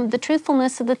testified to him of the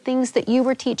truthfulness of the things that you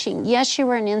were teaching. Yes, you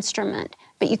were an instrument,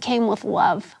 but you came with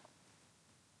love.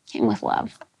 Came with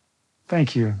love.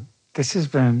 Thank you. It's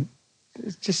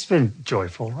just been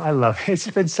joyful. I love it. It's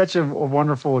been such a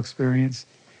wonderful experience.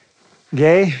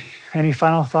 Gay, any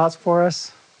final thoughts for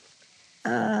us?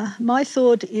 My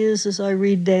thought is, as I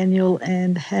read Daniel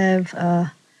and have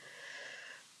the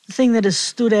thing that has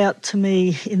stood out to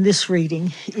me in this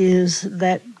reading is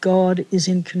that God is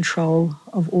in control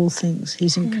of all things.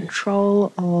 He's in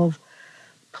control of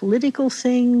political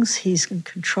things. He's in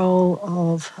control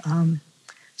of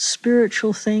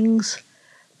spiritual things.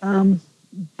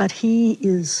 But he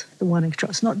is the one in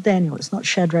control. It's not Daniel. It's not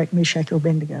Shadrach, Meshach, or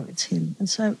Abednego. It's him. And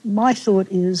so my thought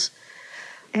is,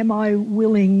 am I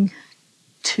willing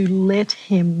to let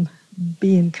him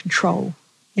be in control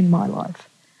in my life?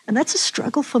 And that's a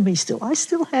struggle for me still. I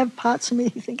still have parts of me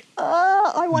who think,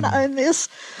 I want to own this.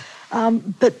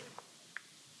 But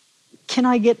can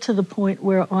I get to the point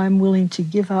where I'm willing to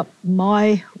give up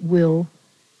my will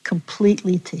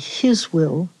completely to his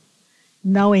will,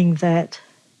 knowing that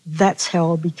that's how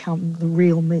I'll become the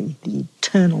real me, the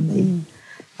eternal me.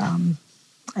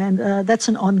 And that's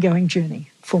an ongoing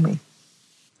journey for me.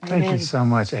 Thank you so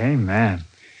much. Amen.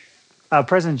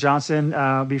 President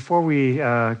Johnson, before we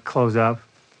close up,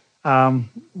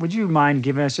 would you mind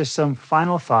giving us just some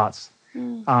final thoughts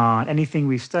on anything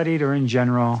we've studied or in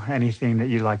general, anything that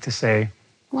you'd like to say?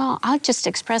 Well, I'll just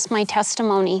express my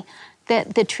testimony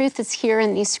that the truth is here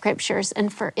in these scriptures,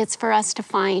 and it's for us to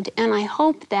find. And I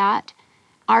hope that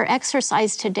our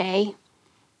exercise today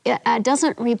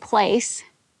doesn't replace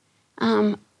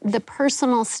the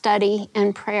personal study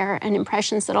and prayer and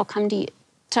impressions that'll come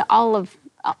to all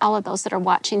of those that are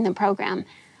watching the program.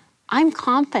 I'm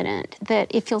confident that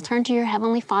if you'll turn to your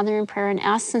Heavenly Father in prayer and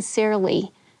ask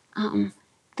sincerely,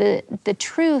 the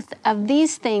truth of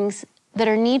these things that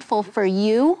are needful for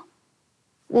you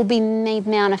will be made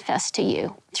manifest to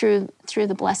you through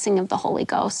the blessing of the Holy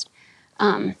Ghost.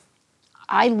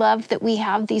 I love that we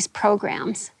have these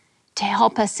programs to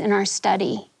help us in our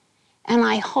study, and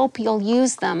I hope you'll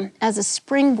use them as a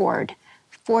springboard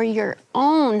for your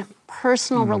own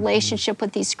personal relationship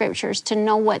with these scriptures, to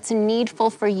know what's needful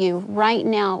for you right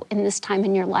now in this time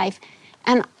in your life.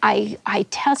 And I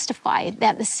testify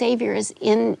that the Savior is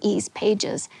in these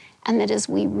pages, and that as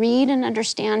we read and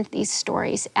understand these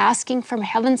stories, asking for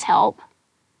heaven's help,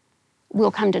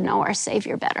 we'll come to know our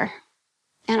Savior better.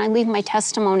 And I leave my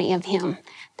testimony of him,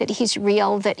 that he's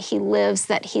real, that he lives,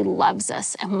 that he loves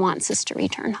us and wants us to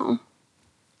return home.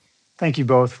 Thank you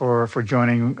both for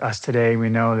joining us today. We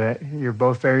know that you're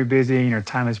both very busy and your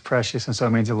time is precious, and so it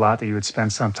means a lot that you would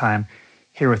spend some time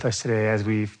here with us today as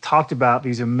we've talked about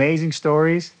these amazing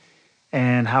stories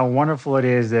and how wonderful it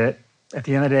is that at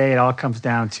the end of the day, it all comes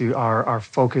down to our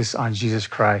focus on Jesus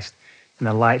Christ and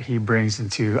the light he brings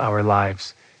into our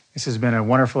lives. This has been a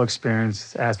wonderful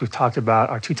experience as we've talked about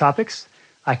our two topics.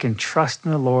 I can trust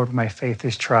in the Lord when my faith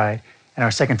is tried. And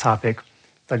our second topic,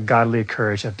 the godly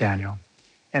courage of Daniel.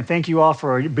 And thank you all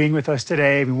for being with us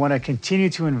today. We want to continue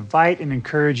to invite and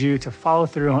encourage you to follow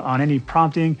through on any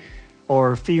prompting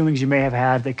or feelings you may have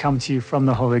had that come to you from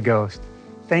the Holy Ghost.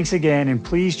 Thanks again, and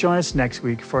please join us next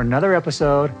week for another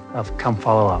episode of Come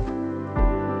Follow Up.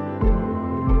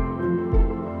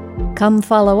 Come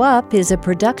Follow Up is a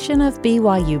production of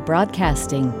BYU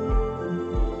Broadcasting.